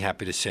we'll be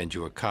happy to send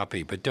you a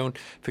copy. But don't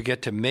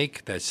forget to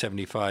make that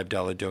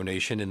 $75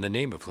 donation in the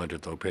name of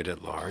Leonard Lopate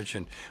at Large,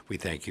 and we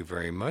thank you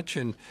very much.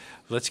 And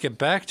let's get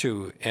back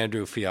to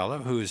Andrew Fiala,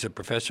 who is a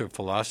professor of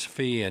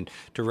philosophy and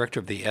director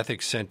of the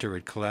Ethics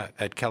Center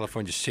at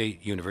California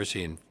State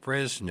University in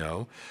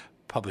Fresno,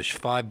 published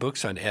 5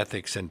 books on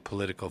ethics and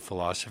political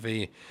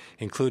philosophy,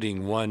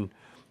 including one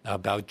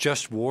about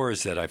just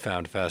wars that I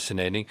found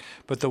fascinating.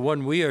 But the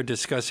one we are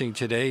discussing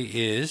today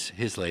is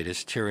his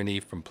latest, Tyranny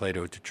from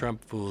Plato to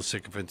Trump, Fools,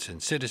 Sycophants,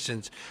 and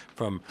Citizens,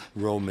 from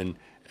Rowman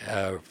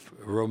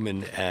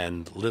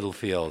and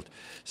Littlefield.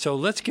 So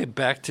let's get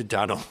back to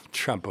Donald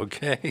Trump,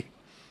 okay?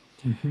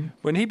 Mm-hmm.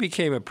 When he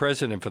became a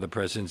president for the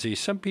presidency,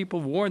 some people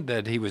warned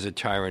that he was a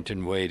tyrant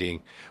in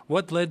waiting.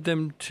 What led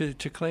them to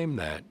claim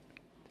that,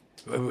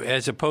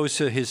 as opposed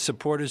to his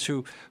supporters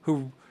who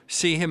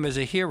see him as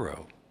a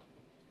hero?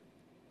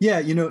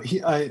 Yeah,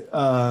 he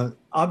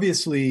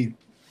obviously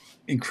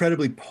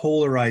incredibly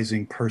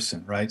polarizing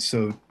person, right?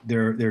 So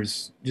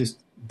there's just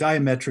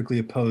diametrically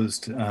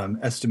opposed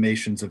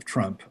estimations of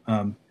Trump,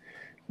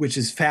 which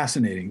is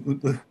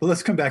fascinating. But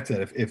let's come back to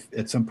that if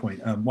at some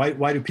point.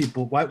 Why do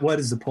people? What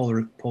is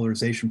the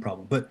polarization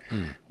problem? But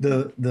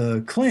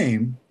the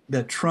claim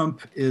that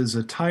Trump is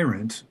a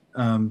tyrant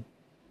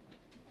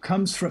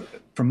comes from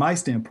my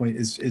standpoint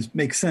is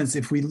makes sense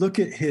if we look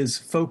at his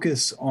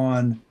focus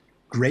on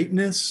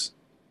greatness.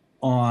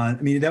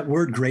 That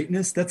word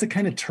greatness, that's a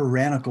kind of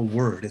tyrannical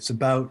word. It's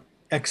about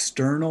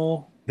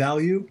external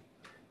value.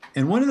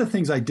 And one of the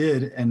things I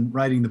did in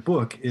writing the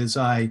book is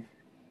I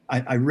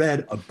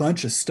read a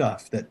bunch of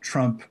stuff that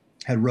Trump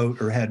had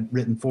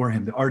written for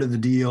him, The Art of the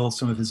Deal,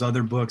 some of his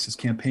other books, his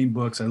campaign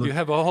books. You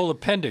have a whole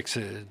appendix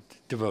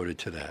devoted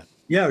to that.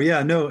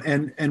 Yeah, no.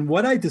 And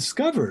what I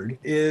discovered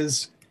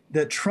is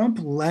that Trump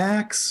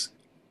lacks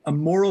a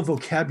moral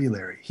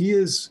vocabulary. He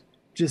is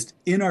just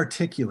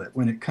inarticulate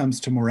when it comes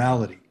to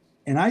morality.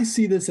 And I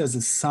see this as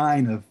a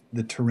sign of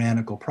the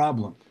tyrannical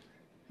problem.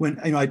 When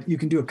you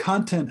can do a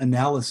content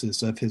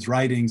analysis of his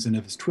writings and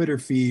of his Twitter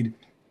feed,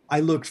 I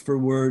looked for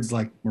words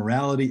like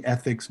morality,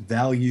 ethics,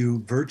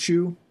 value,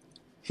 virtue.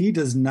 He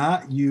does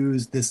not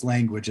use this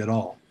language at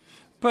all.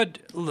 But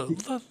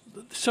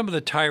some of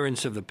the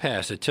tyrants of the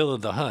past, Attila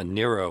the Hun,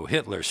 Nero,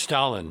 Hitler,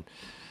 Stalin,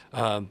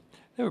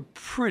 they they're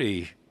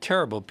pretty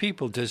terrible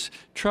people. Does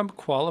Trump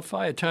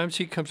qualify? At times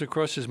he comes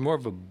across as more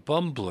of a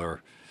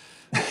bumbler,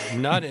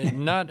 not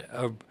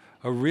a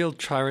real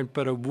tyrant,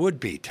 but a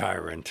would-be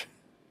tyrant.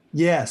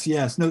 Yes,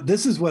 yes. No,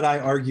 this is what I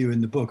argue in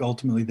the book,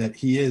 ultimately, that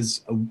he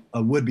is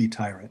a would-be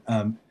tyrant.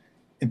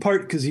 In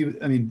part because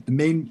the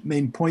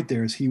main point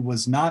there is he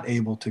was not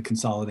able to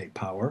consolidate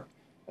power.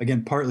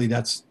 Again, partly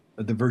that's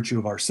the virtue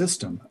of our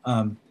system.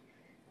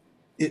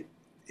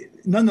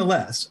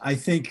 Nonetheless, I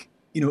think,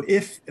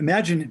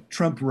 imagine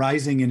Trump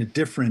rising in a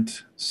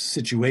different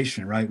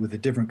situation, right, with a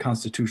different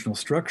constitutional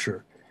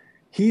structure.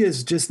 He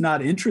is just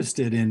not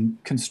interested in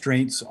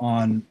constraints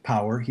on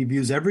power. He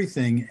views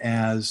everything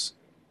as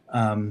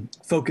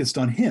focused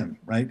on him,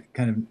 right?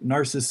 Kind of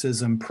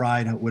narcissism,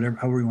 pride,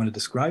 however you want to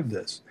describe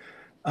this.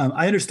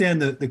 I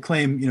understand the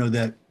claim,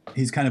 that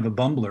he's kind of a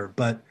bumbler,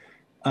 but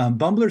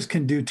bumblers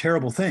can do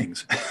terrible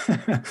things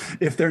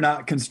if they're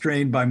not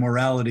constrained by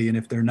morality and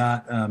if they're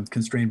not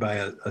constrained by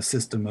a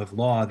system of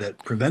law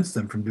that prevents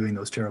them from doing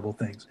those terrible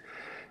things.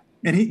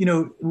 And he,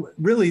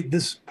 really,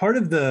 this part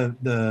of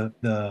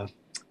the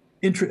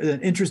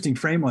interesting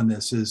frame on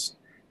this is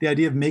the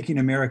idea of making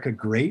America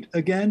great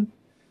again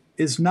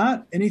is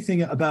not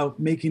anything about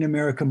making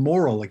America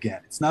moral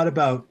again. It's not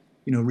about,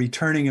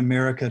 returning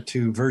America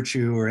to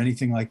virtue or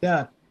anything like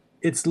that.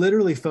 It's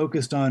literally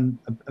focused on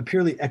a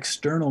purely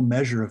external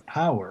measure of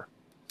power.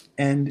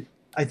 And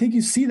I think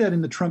you see that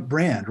in the Trump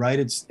brand, right?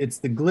 It's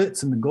the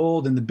glitz and the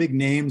gold and the big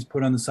names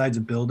put on the sides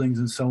of buildings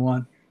and so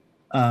on.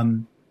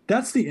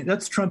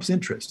 That's Trump's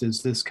interest,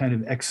 is this kind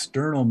of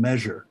external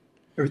measure.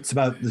 Or it's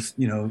about this,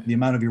 the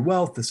amount of your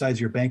wealth, the size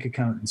of your bank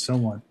account, and so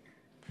on.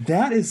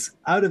 That is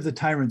out of the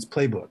tyrant's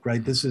playbook,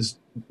 right? This is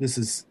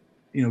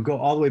go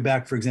all the way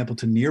back, for example,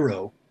 to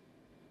Nero,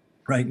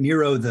 right?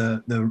 Nero,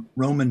 the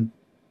Roman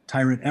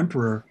tyrant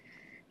emperor,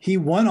 he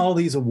won all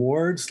these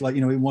awards, like,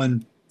 he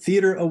won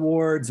theater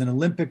awards and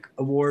Olympic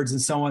awards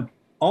and so on.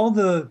 All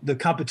the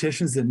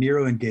competitions that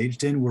Nero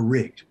engaged in were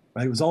rigged,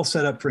 right? It was all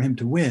set up for him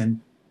to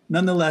win.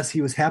 Nonetheless,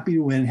 he was happy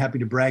to win, happy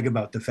to brag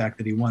about the fact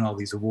that he won all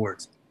these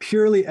awards.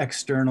 Purely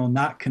external,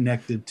 not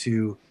connected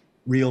to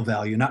real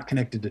value, not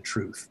connected to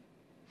truth.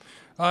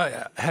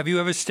 Have you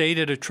ever stayed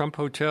at a Trump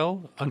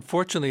hotel?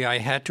 Unfortunately, I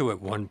had to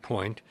at one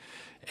point,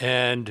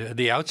 and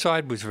the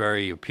outside was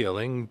very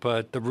appealing,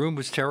 but the room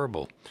was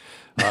terrible.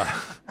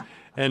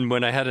 And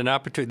when I had an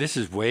opportunity, this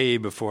is way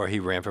before he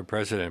ran for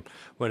president,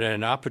 when I had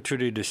an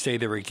opportunity to stay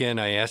there again,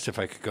 I asked if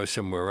I could go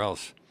somewhere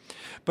else.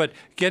 But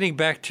getting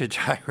back to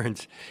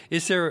tyrants,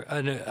 is there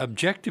an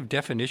objective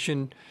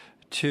definition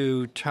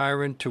to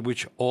tyrant to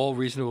which all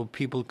reasonable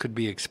people could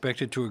be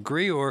expected to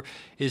agree, or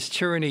is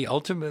tyranny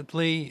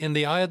ultimately in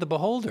the eye of the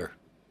beholder?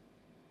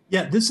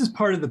 Yeah, this is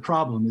part of the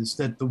problem, is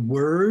that the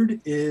word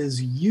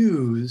is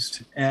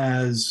used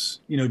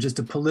as, just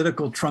a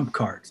political trump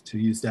card, to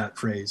use that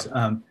phrase.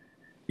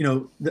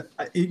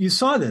 You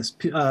saw this.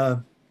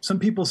 Some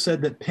people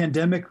said that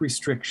pandemic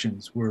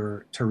restrictions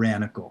were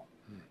tyrannical.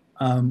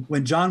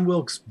 When John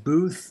Wilkes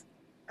Booth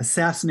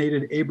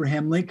assassinated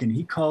Abraham Lincoln,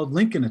 he called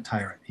Lincoln a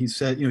tyrant. He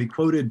said, he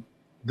quoted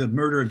the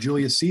murder of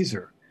Julius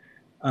Caesar.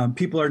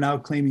 People are now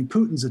claiming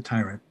Putin's a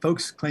tyrant.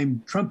 Folks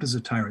claim Trump is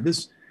a tyrant.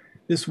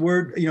 This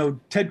word,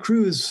 Ted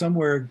Cruz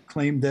somewhere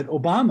claimed that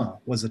Obama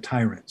was a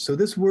tyrant. So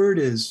this word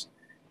is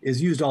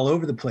used all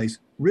over the place,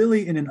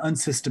 really in an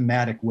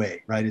unsystematic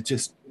way, right? It's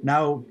just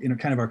now,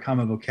 kind of our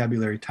common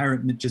vocabulary,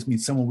 tyrant, it just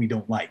means someone we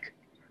don't like.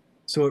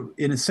 So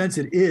in a sense,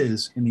 it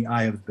is in the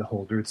eye of the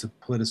beholder. It's a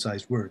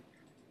politicized word.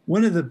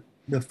 One of the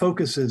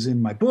focuses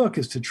in my book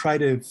is to try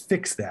to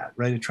fix that,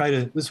 right?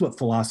 This is what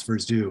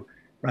philosophers do,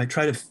 right?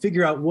 Try to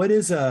figure out what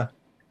is an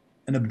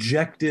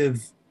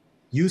objective,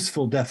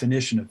 useful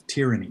definition of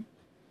tyranny.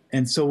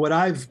 And so what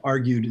I've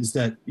argued is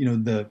that,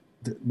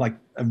 like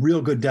a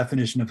real good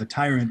definition of a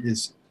tyrant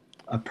is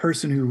a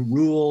person who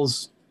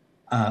rules,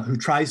 who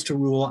tries to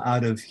rule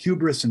out of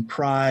hubris and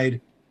pride,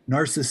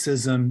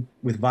 narcissism,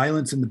 with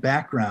violence in the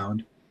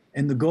background.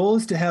 And the goal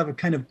is to have a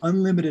kind of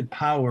unlimited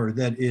power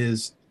that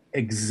is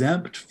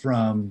exempt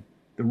from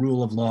the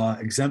rule of law,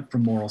 exempt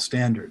from moral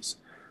standards.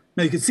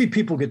 Now, you can see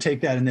people could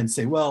take that and then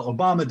say, well,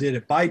 Obama did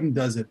it, Biden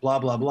does it, blah,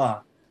 blah,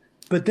 blah.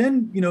 But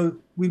then,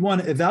 we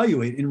want to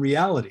evaluate in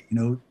reality,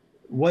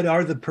 what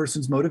are the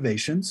person's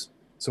motivations?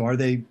 So are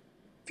they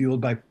fueled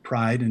by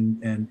pride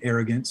and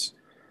arrogance?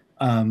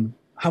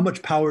 How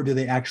much power do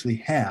they actually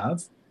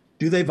have?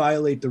 Do they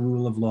violate the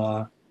rule of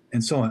law?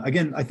 And so on.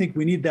 Again, I think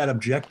we need that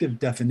objective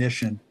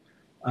definition.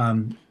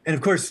 And of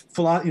course,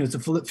 it's a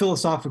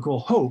philosophical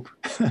hope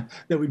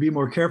that we be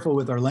more careful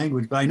with our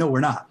language, but I know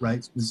we're not,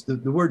 right?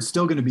 The word's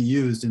still going to be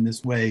used in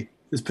this way,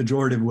 this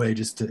pejorative way,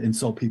 just to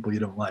insult people you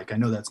don't like. I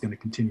know that's going to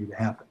continue to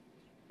happen.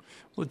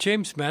 Well,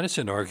 James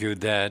Madison argued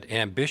that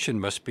ambition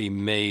must be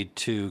made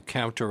to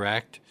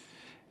counteract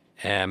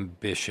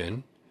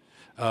ambition,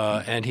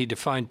 and he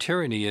defined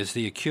tyranny as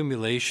the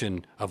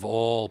accumulation of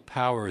all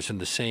powers in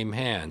the same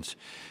hands.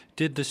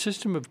 Did the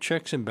system of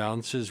checks and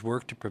balances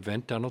work to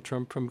prevent Donald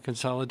Trump from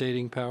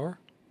consolidating power?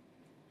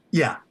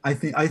 Yeah, I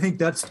think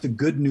that's the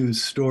good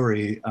news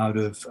story out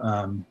of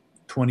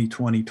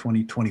 2020,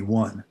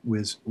 2021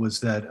 was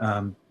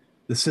that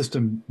the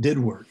system did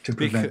work to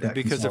prevent that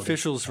because consolidation.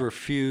 officials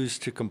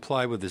refused to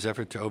comply with his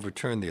effort to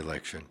overturn the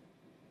election.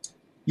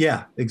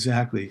 Yeah,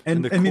 exactly.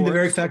 And I mean, the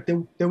very fact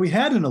that we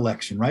had an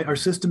election, right? Our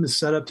system is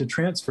set up to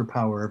transfer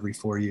power every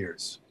 4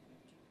 years.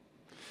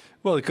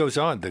 Well, it goes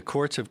on. The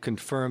courts have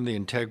confirmed the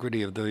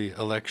integrity of the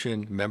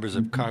election. Members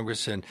of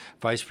Congress and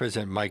Vice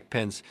President Mike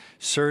Pence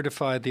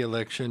certified the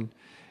election.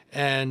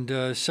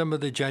 And some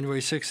of the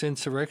January 6th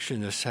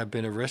insurrectionists have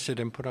been arrested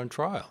and put on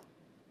trial.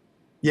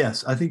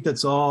 Yes, I think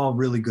that's all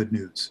really good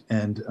news.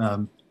 And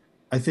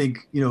I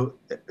think,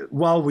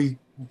 while we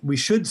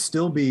should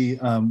still be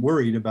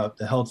worried about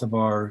the health of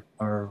our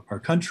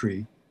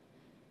country,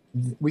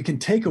 we can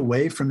take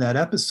away from that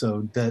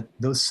episode that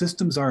those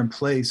systems are in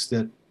place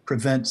that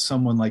prevent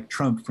someone like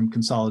Trump from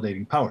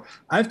consolidating power.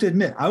 I have to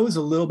admit, I was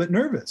a little bit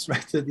nervous,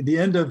 right? At the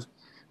end of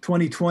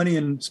 2020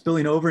 and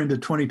spilling over into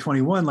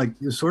 2021, like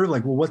you're sort of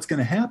like, well, what's going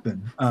to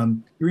happen?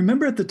 You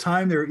remember at the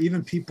time there were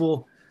even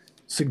people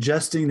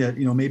suggesting that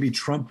maybe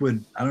Trump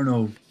would, I don't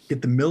know,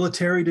 get the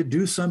military to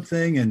do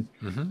something, and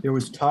there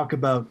was talk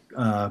about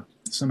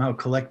somehow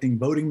collecting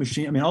voting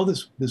machine. I mean, all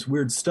this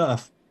weird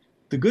stuff.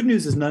 The good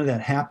news is none of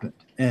that happened,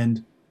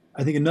 and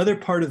I think another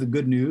part of the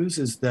good news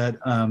is that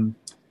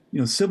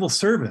civil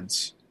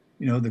servants,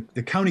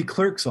 the county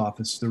clerk's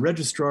office, the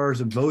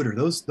registrars of voter,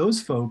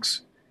 those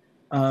folks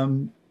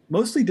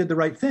mostly did the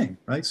right thing,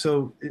 right?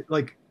 So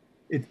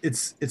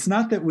it's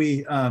not that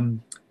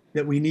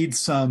we need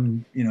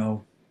some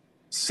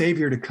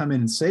savior to come in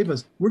and save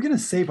us. We're going to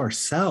save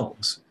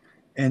ourselves,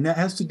 and that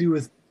has to do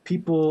with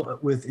people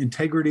with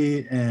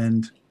integrity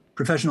and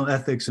professional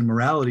ethics and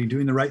morality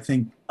doing the right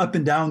thing up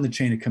and down the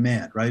chain of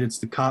command, right? It's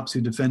the cops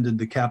who defended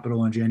the Capitol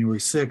on January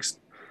 6th.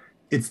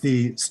 It's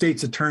the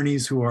state's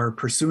attorneys who are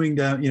pursuing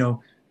them,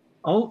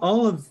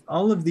 all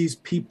of these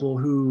people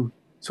who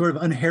sort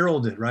of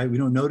unheralded, right? We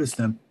don't notice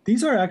them.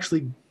 These are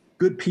actually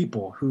good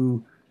people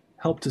who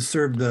help to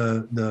serve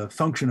the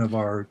function of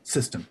our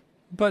system.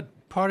 But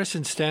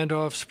partisan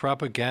standoffs,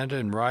 propaganda,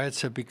 and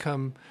riots have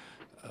become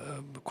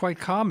quite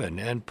common,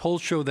 and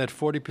polls show that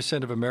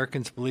 40% of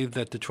Americans believe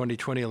that the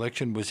 2020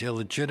 election was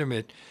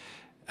illegitimate,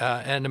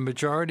 and a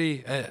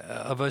majority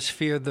of us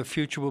fear the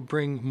future will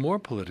bring more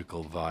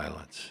political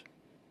violence.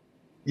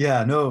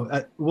 Yeah,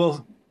 no.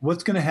 Well,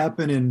 what's going to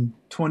happen in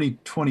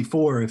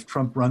 2024 if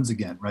Trump runs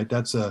again, right?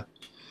 That's a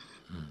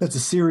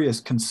serious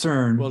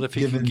concern. Well, if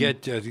he can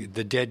get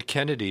the dead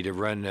Kennedy to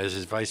run as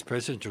his vice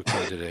presidential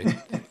candidate,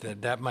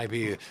 that might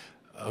be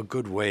a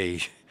good way,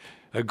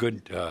 a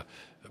good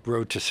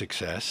road to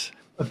success.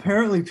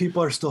 Apparently,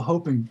 people are still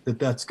hoping that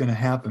that's going to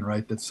happen,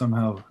 right? That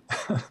somehow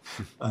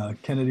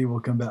Kennedy will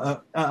come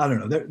back. I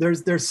don't know.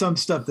 There's some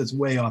stuff that's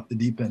way off the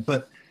deep end.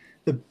 But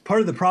the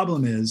part of the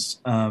problem is,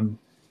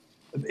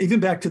 even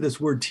back to this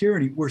word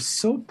tyranny, we're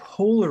so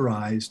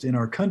polarized in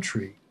our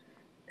country.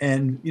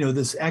 And,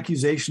 this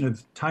accusation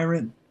of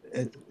tyrant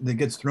that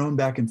gets thrown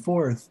back and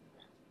forth,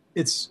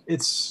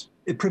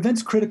 it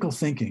prevents critical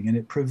thinking, and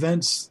it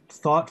prevents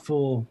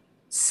thoughtful,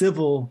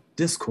 civil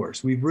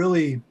discourse. We've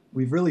really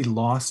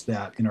lost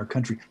that in our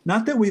country.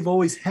 Not that we've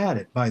always had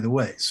it, by the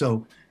way.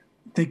 So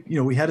I think,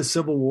 we had a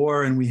civil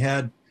war, and we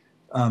had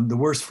the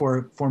worst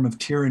form of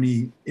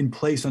tyranny in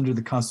place under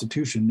the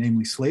Constitution,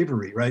 namely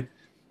slavery, right?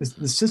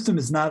 The system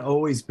has not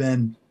always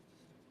been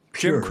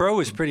pure. Jim Crow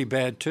is pretty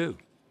bad, too.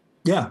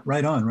 Yeah,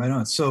 right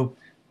on. So,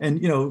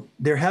 and,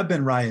 there have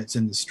been riots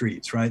in the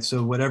streets, right?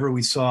 So whatever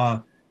we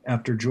saw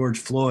after George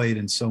Floyd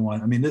and so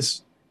on, I mean,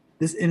 this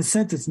in a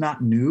sense, it's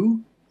not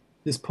new,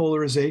 this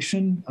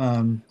polarization,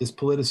 this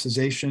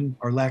politicization,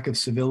 our lack of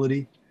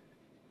civility.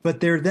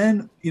 But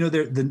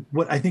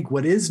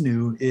what is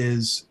new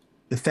is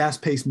the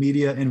fast-paced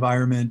media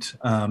environment,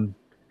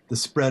 the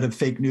spread of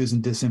fake news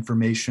and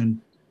disinformation,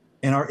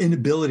 and our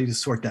inability to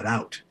sort that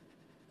out.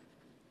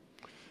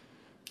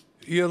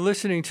 You're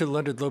listening to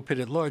Leonard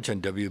Lopate at Large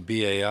on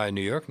WBAI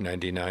New York,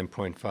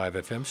 99.5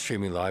 FM,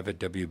 streaming live at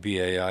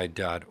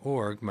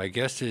WBAI.org. My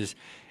guest is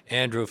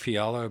Andrew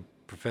Fiala,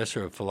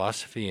 professor of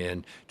philosophy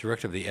and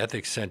director of the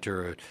Ethics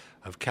Center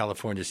of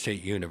California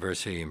State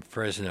University in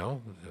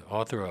Fresno,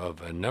 author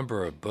of a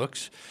number of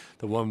books.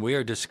 The one we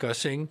are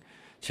discussing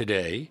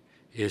today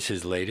is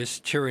his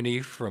latest,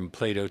 Tyranny from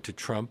Plato to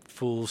Trump,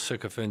 Fools,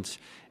 Sycophants,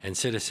 and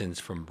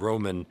Citizens from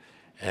Roman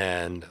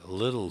and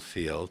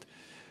Littlefield.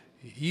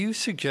 You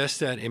suggest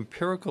that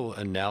empirical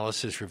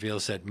analysis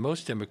reveals that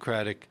most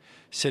democratic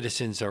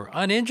citizens are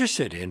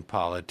uninterested in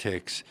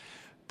politics,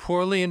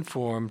 poorly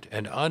informed,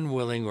 and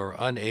unwilling or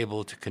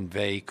unable to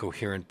convey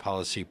coherent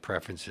policy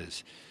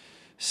preferences.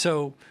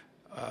 So,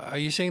 are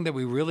you saying that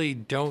we really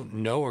don't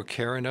know or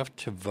care enough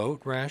to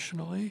vote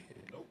rationally?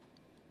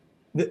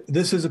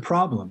 This is a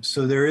problem.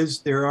 So there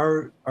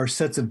are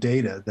sets of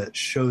data that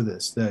show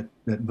this, that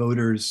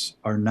voters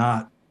are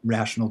not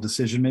rational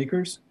decision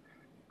makers.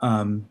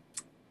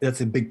 That's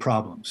a big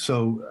problem.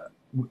 So,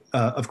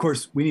 of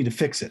course, we need to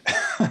fix it.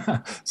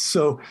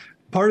 So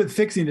part of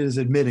fixing it is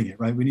admitting it,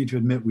 right? We need to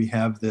admit we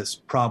have this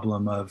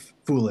problem of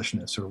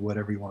foolishness or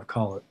whatever you want to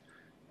call it.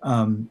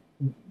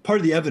 part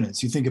of the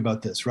evidence. You think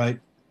about this, right?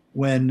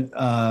 When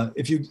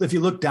if you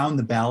look down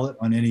the ballot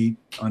on any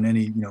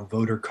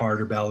voter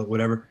card or ballot,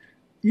 whatever,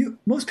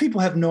 most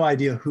people have no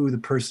idea who the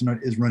person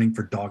is running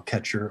for dog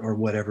catcher or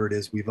whatever it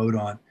is we vote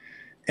on.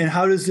 And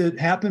how does it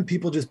happen?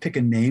 People just pick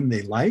a name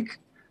they like.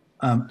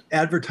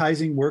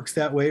 Advertising works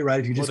that way, right?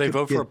 If you just they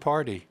vote for a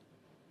party.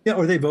 Yeah,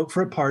 or they vote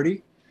for a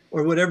party,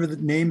 or whatever the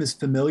name is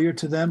familiar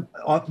to them.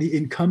 The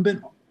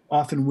incumbent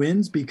often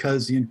wins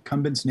because the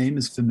incumbent's name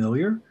is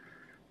familiar.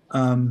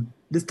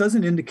 This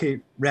doesn't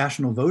indicate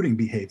rational voting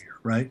behavior,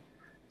 right?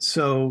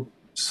 So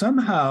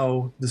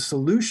somehow the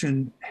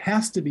solution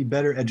has to be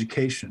better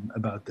education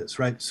about this,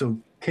 right? So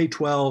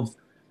K-12,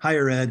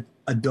 higher ed,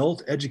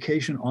 adult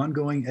education,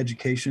 ongoing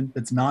education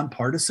that's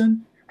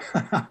nonpartisan,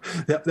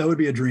 that would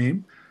be a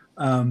dream.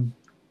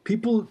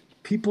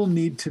 People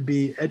need to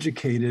be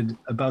educated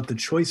about the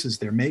choices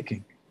they're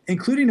making,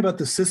 including about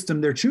the system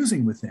they're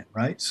choosing within,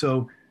 right?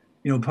 So,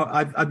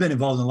 I've been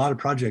involved in a lot of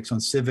projects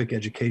on civic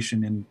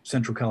education in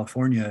Central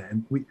California,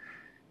 and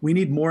we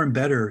need more and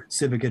better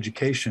civic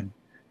education.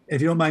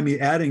 If you don't mind me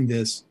adding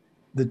this,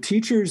 the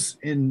teachers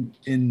in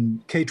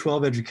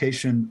K-12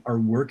 education are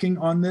working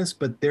on this,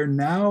 but they're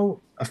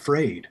now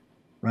afraid,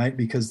 right?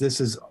 Because this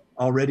has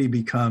already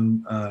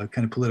become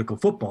kind of political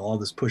football, all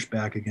this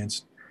pushback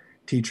against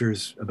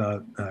teachers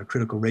about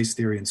critical race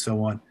theory and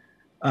so on.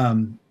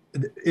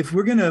 If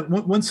we're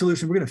one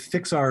solution, we're going to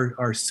fix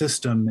our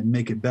system and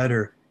make it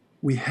better,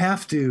 we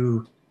have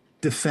to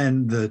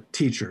defend the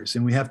teachers,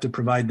 and we have to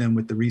provide them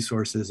with the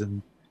resources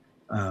and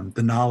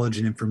the knowledge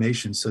and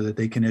information so that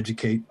they can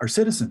educate our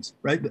citizens,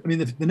 right? I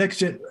mean, if the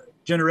next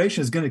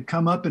generation is going to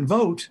come up and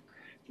vote,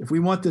 if we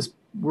want this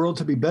world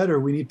to be better,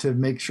 we need to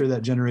make sure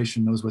that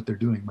generation knows what they're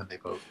doing when they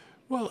vote.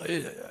 Well,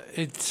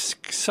 it's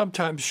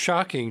sometimes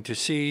shocking to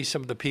see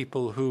some of the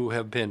people who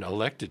have been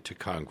elected to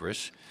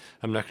Congress.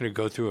 I'm not going to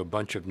go through a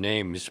bunch of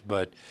names,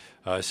 but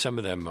some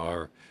of them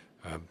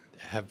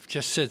have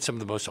just said some of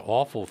the most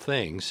awful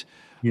things,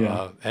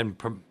 and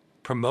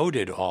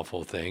promoted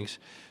awful things.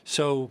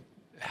 So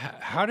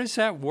how does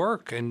that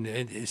work?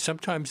 And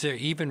sometimes they're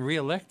even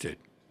reelected.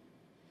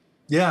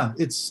 Yeah,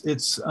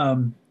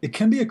 it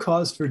can be a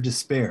cause for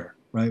despair,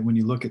 right? When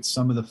you look at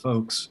some of the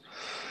folks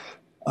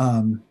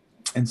and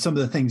some of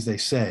the things they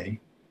say.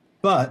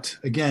 But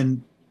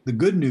again, the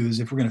good news,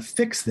 if we're going to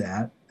fix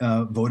that,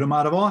 vote them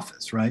out of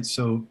office, right?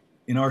 So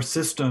in our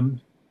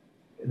system,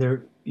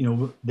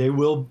 they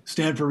will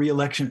stand for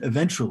re-election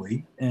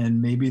eventually,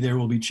 and maybe there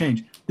will be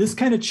change. This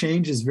kind of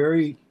change is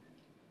very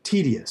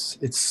tedious.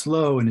 It's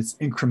slow and it's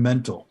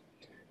incremental.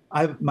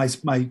 My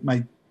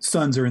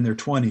sons are in their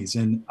 20s,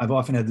 and I've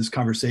often had this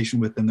conversation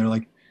with them. They're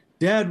like,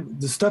 "Dad,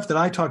 the stuff that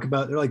I talk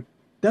about," they're like,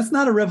 "That's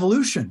not a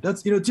revolution.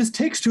 That's it just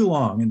takes too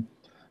long." And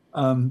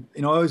I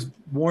always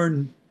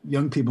warn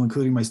young people,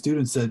 including my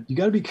students, that you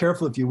got to be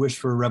careful if you wish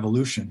for a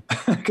revolution,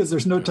 because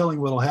there's no telling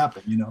what'll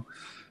happen.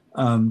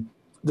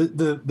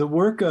 The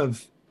work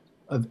of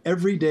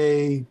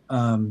everyday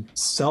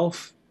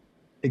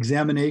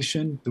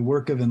self-examination, the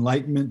work of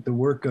enlightenment, the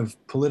work of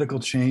political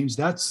change,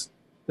 that's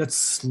a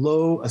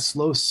slow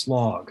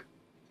slog,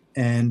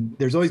 and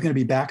there's always going to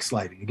be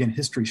backsliding. Again,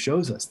 history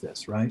shows us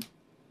this, right?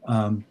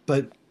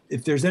 But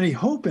if there's any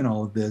hope in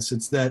all of this,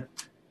 it's that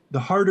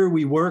the harder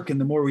we work and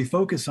the more we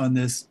focus on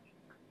this,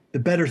 the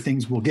better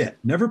things will get.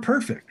 Never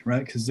perfect,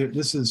 right? Because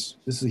this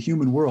is a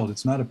human world.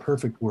 It's not a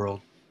perfect world,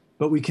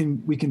 but we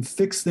can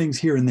fix things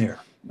here and there.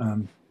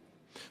 And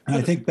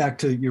I think back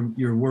to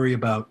your worry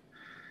about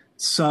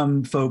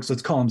some folks,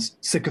 let's call them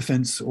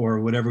sycophants or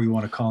whatever we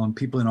want to call them,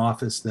 people in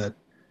office that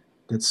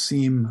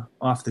seem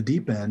off the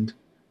deep end.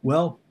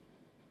 Well,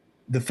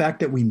 the fact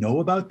that we know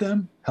about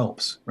them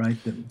helps,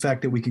 right? The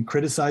fact that we can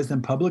criticize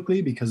them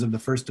publicly because of the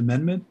First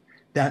Amendment,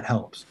 that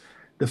helps.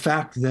 The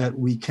fact that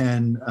we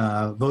can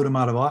vote them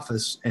out of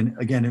office, and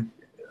again,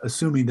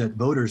 assuming that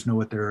voters know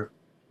what they're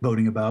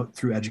voting about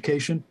through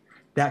education,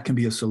 that can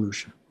be a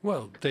solution.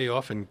 Well, they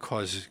often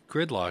cause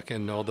gridlock,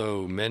 and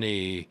although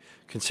many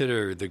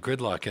consider the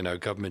gridlock in our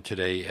government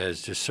today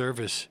as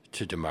disservice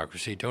to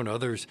democracy, don't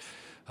others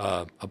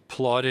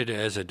applaud it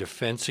as a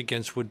defense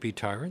against would-be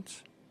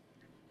tyrants?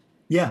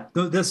 Yeah,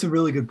 that's a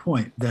really good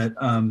point, that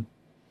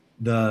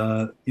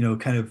the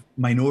kind of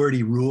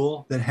minority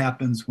rule that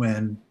happens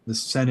when the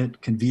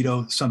Senate can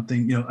veto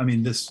something,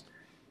 this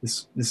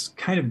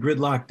kind of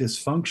gridlock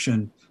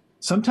dysfunction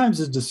sometimes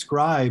is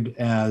described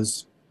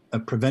as a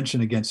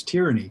prevention against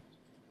tyranny.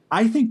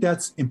 I think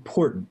that's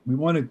important. We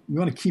want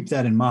to keep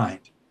that in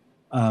mind,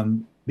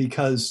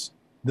 because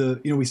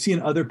we see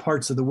in other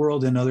parts of the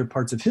world and other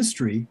parts of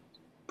history,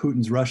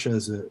 Putin's Russia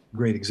is a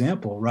great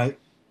example, right?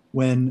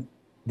 When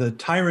the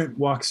tyrant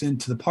walks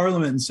into the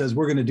parliament and says,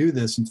 "We're going to do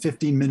this," and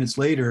 15 minutes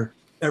later,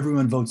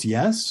 everyone votes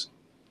yes,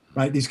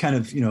 right? These kind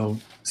of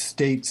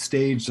state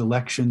staged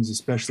elections,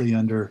 especially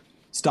under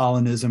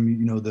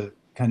Stalinism, the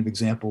kind of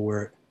example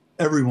where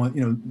everyone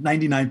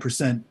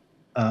 99%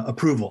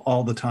 approval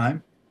all the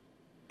time.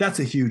 That's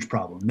a huge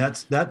problem.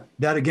 That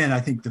again, I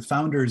think the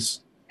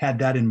founders had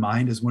that in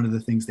mind as one of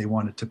the things they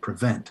wanted to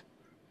prevent.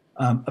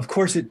 Of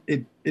course,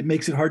 it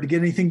makes it hard to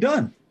get anything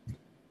done,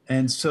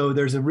 And so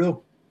there's a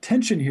real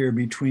tension here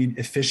between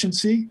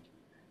efficiency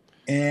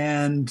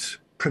and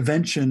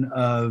prevention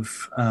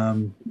of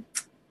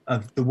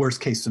the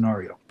worst case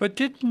scenario. But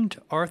didn't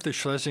Arthur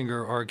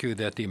Schlesinger argue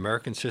that the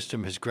American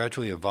system has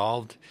gradually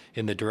evolved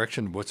in the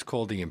direction of what's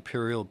called the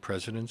imperial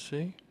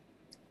presidency?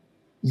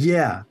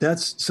 Yeah,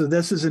 this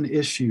is an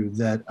issue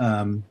that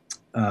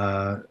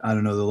I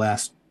don't know, the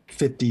last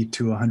 50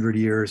 to 100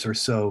 years or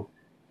so,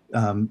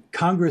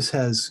 Congress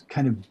has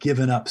kind of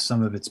given up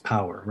some of its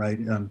power, right?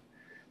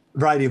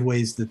 Variety of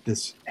ways that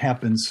this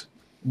happens.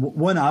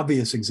 One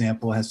obvious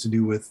example has to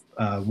do with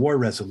war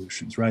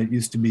resolutions, right? It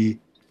used to be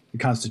the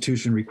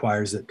Constitution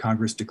requires that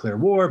Congress declare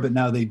war, but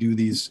now they do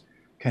these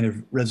kind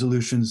of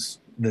resolutions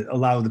that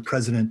allow the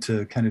president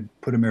to kind of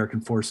put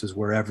American forces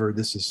wherever.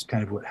 This is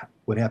kind of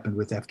what happened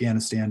with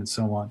Afghanistan and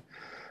so on.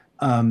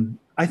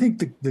 I think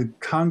the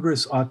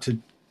Congress ought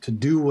to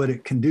do what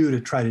it can do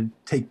to try to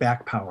take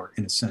back power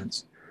in a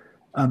sense.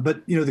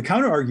 But the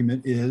counter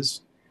argument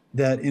is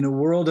that in a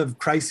world of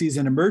crises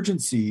and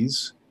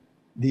emergencies,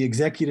 the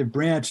executive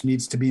branch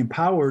needs to be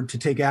empowered to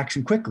take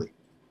action quickly,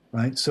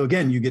 right? So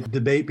again, you get the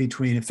debate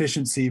between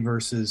efficiency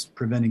versus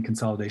preventing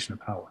consolidation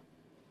of power.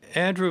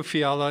 Andrew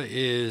Fiala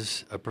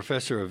is a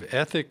professor of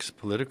ethics,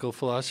 political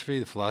philosophy,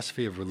 the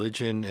philosophy of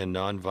religion and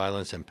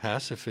nonviolence and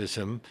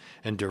pacifism,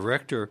 and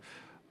director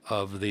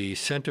of the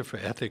Center for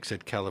Ethics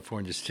at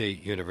California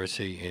State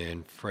University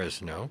in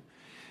Fresno,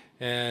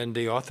 and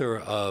the author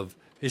of,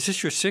 is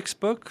this your sixth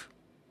book?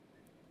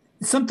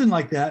 Something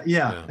like that.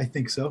 Yeah, I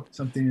think so.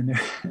 Something in there.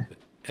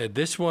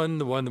 This one,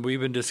 the one that we've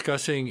been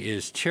discussing,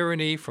 is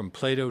Tyranny from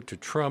Plato to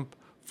Trump,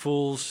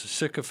 Fools,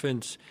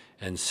 Sycophants,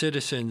 and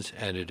Citizens,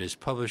 and it is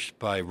published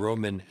by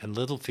Rowman and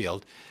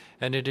Littlefield.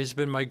 And it has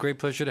been my great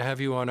pleasure to have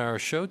you on our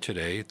show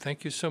today.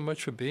 Thank you so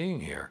much for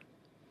being here.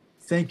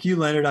 Thank you,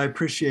 Leonard. I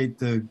appreciate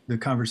the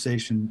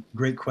conversation.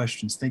 Great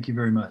questions. Thank you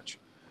very much.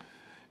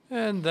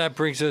 And that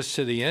brings us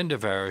to the end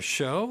of our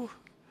show.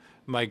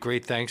 My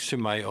great thanks to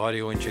my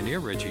audio engineer,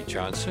 Reggie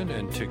Johnson,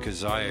 and to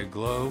Keziah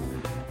Glow,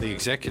 the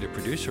executive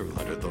producer of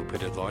Leonard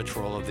Lopate at Large,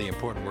 for all of the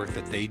important work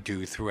that they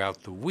do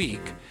throughout the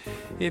week.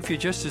 If you're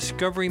just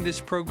discovering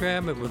this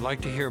program and would like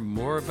to hear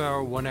more of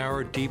our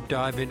 1-hour deep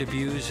dive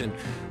interviews and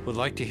would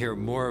like to hear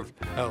more of,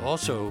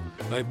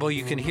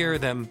 you can hear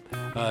them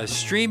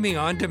streaming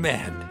on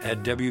demand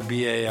at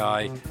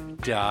WBAI.org.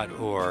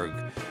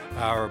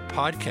 Our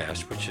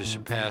podcast, which has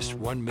surpassed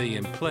 1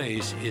 million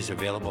plays, is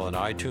available on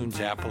iTunes,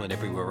 Apple, and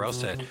everywhere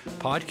else that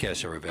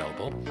podcasts are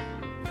available.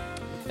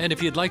 And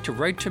if you'd like to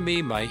write to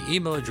me, my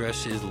email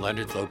address is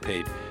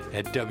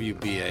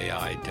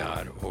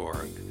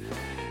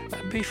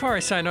leonardlopate@wbai.org. Before I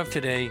sign off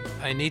today,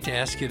 I need to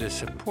ask you to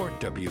support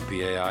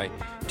WBAI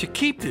to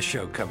keep the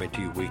show coming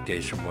to you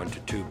weekdays from 1 to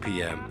 2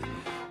 p.m.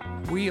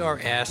 We are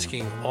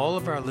asking all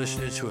of our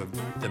listeners who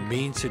have the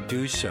means to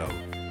do so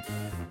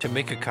to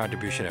make a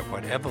contribution at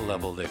whatever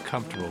level they're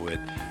comfortable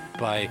with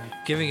by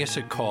giving us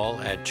a call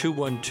at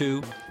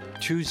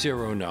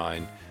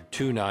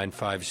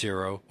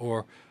 212-209-2950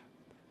 or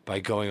by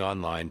going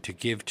online to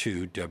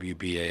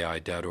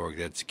give2wbai.org.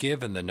 That's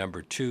give and the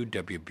number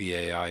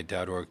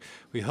 2wbai.org.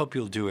 We hope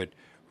you'll do it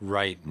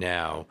right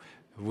now.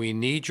 We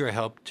need your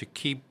help to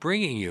keep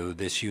bringing you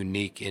this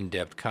unique,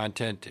 in-depth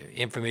content,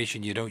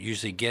 information you don't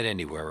usually get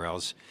anywhere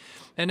else.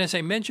 And as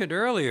I mentioned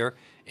earlier,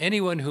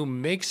 anyone who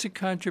makes a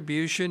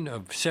contribution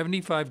of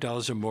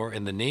 $75 or more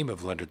in the name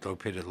of Leonard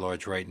Lopate at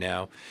Large right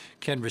now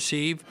can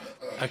receive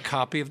a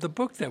copy of the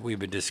book that we've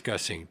been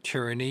discussing,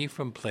 Tyranny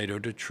from Plato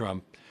to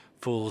Trump,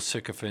 Fools,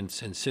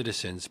 Sycophants, and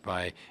Citizens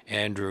by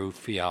Andrew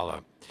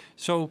Fiala.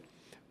 So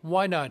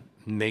why not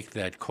make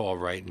that call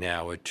right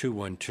now at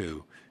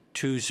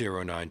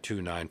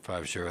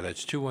 212-209-2950.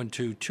 That's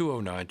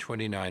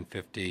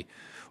 212-209-2950.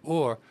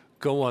 Or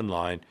go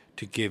online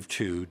to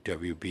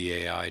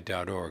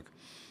give2wbai.org.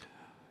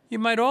 You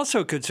might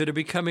also consider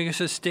becoming a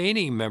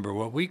sustaining member,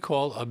 what we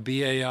call a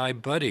BAI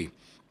buddy.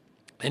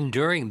 And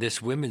during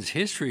this Women's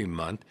History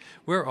Month,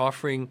 we're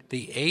offering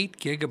the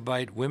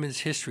 8-gigabyte Women's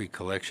History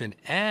Collection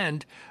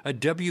and a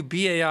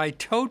WBAI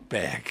tote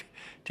bag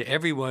to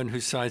everyone who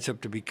signs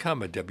up to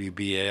become a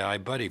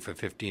WBAI buddy for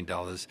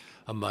 $15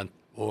 a month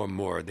or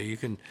more. You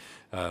can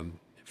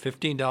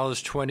 $15,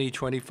 $20,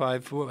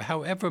 $25,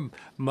 however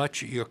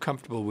much you're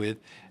comfortable with,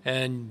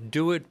 and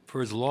do it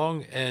for as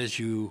long as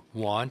you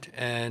want.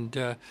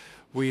 And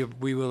we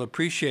will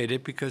appreciate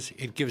it because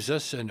it gives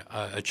us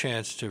a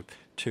chance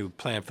to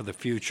plan for the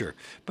future.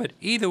 But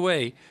either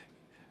way,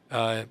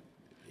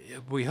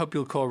 we hope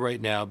you'll call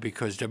right now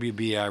because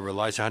WBAI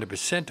relies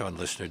 100% on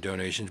listener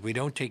donations. We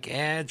don't take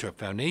ads or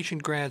foundation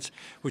grants,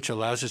 which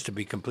allows us to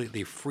be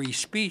completely free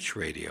speech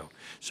radio.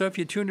 So if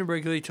you tune in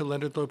regularly to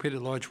Leonard Lopate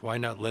at Large, why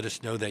not let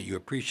us know that you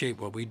appreciate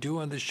what we do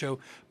on this show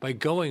by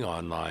going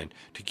online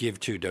to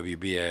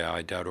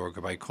give2wbai.org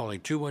or by calling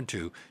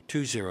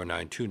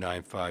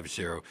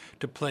 212-209-2950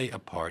 to play a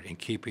part in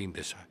keeping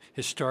this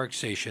historic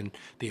station,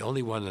 the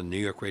only one on the New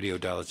York radio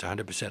dial that's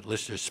 100%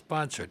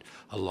 listener-sponsored,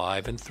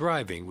 alive and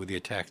thriving with the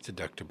attack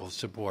tax-deductible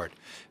support.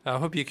 I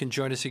hope you can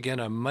join us again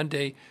on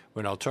Monday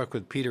when I'll talk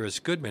with Peter S.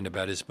 Goodman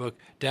about his book,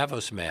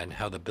 Davos Man,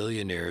 How the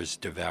Billionaires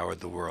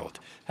Devoured the World.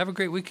 Have a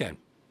great weekend.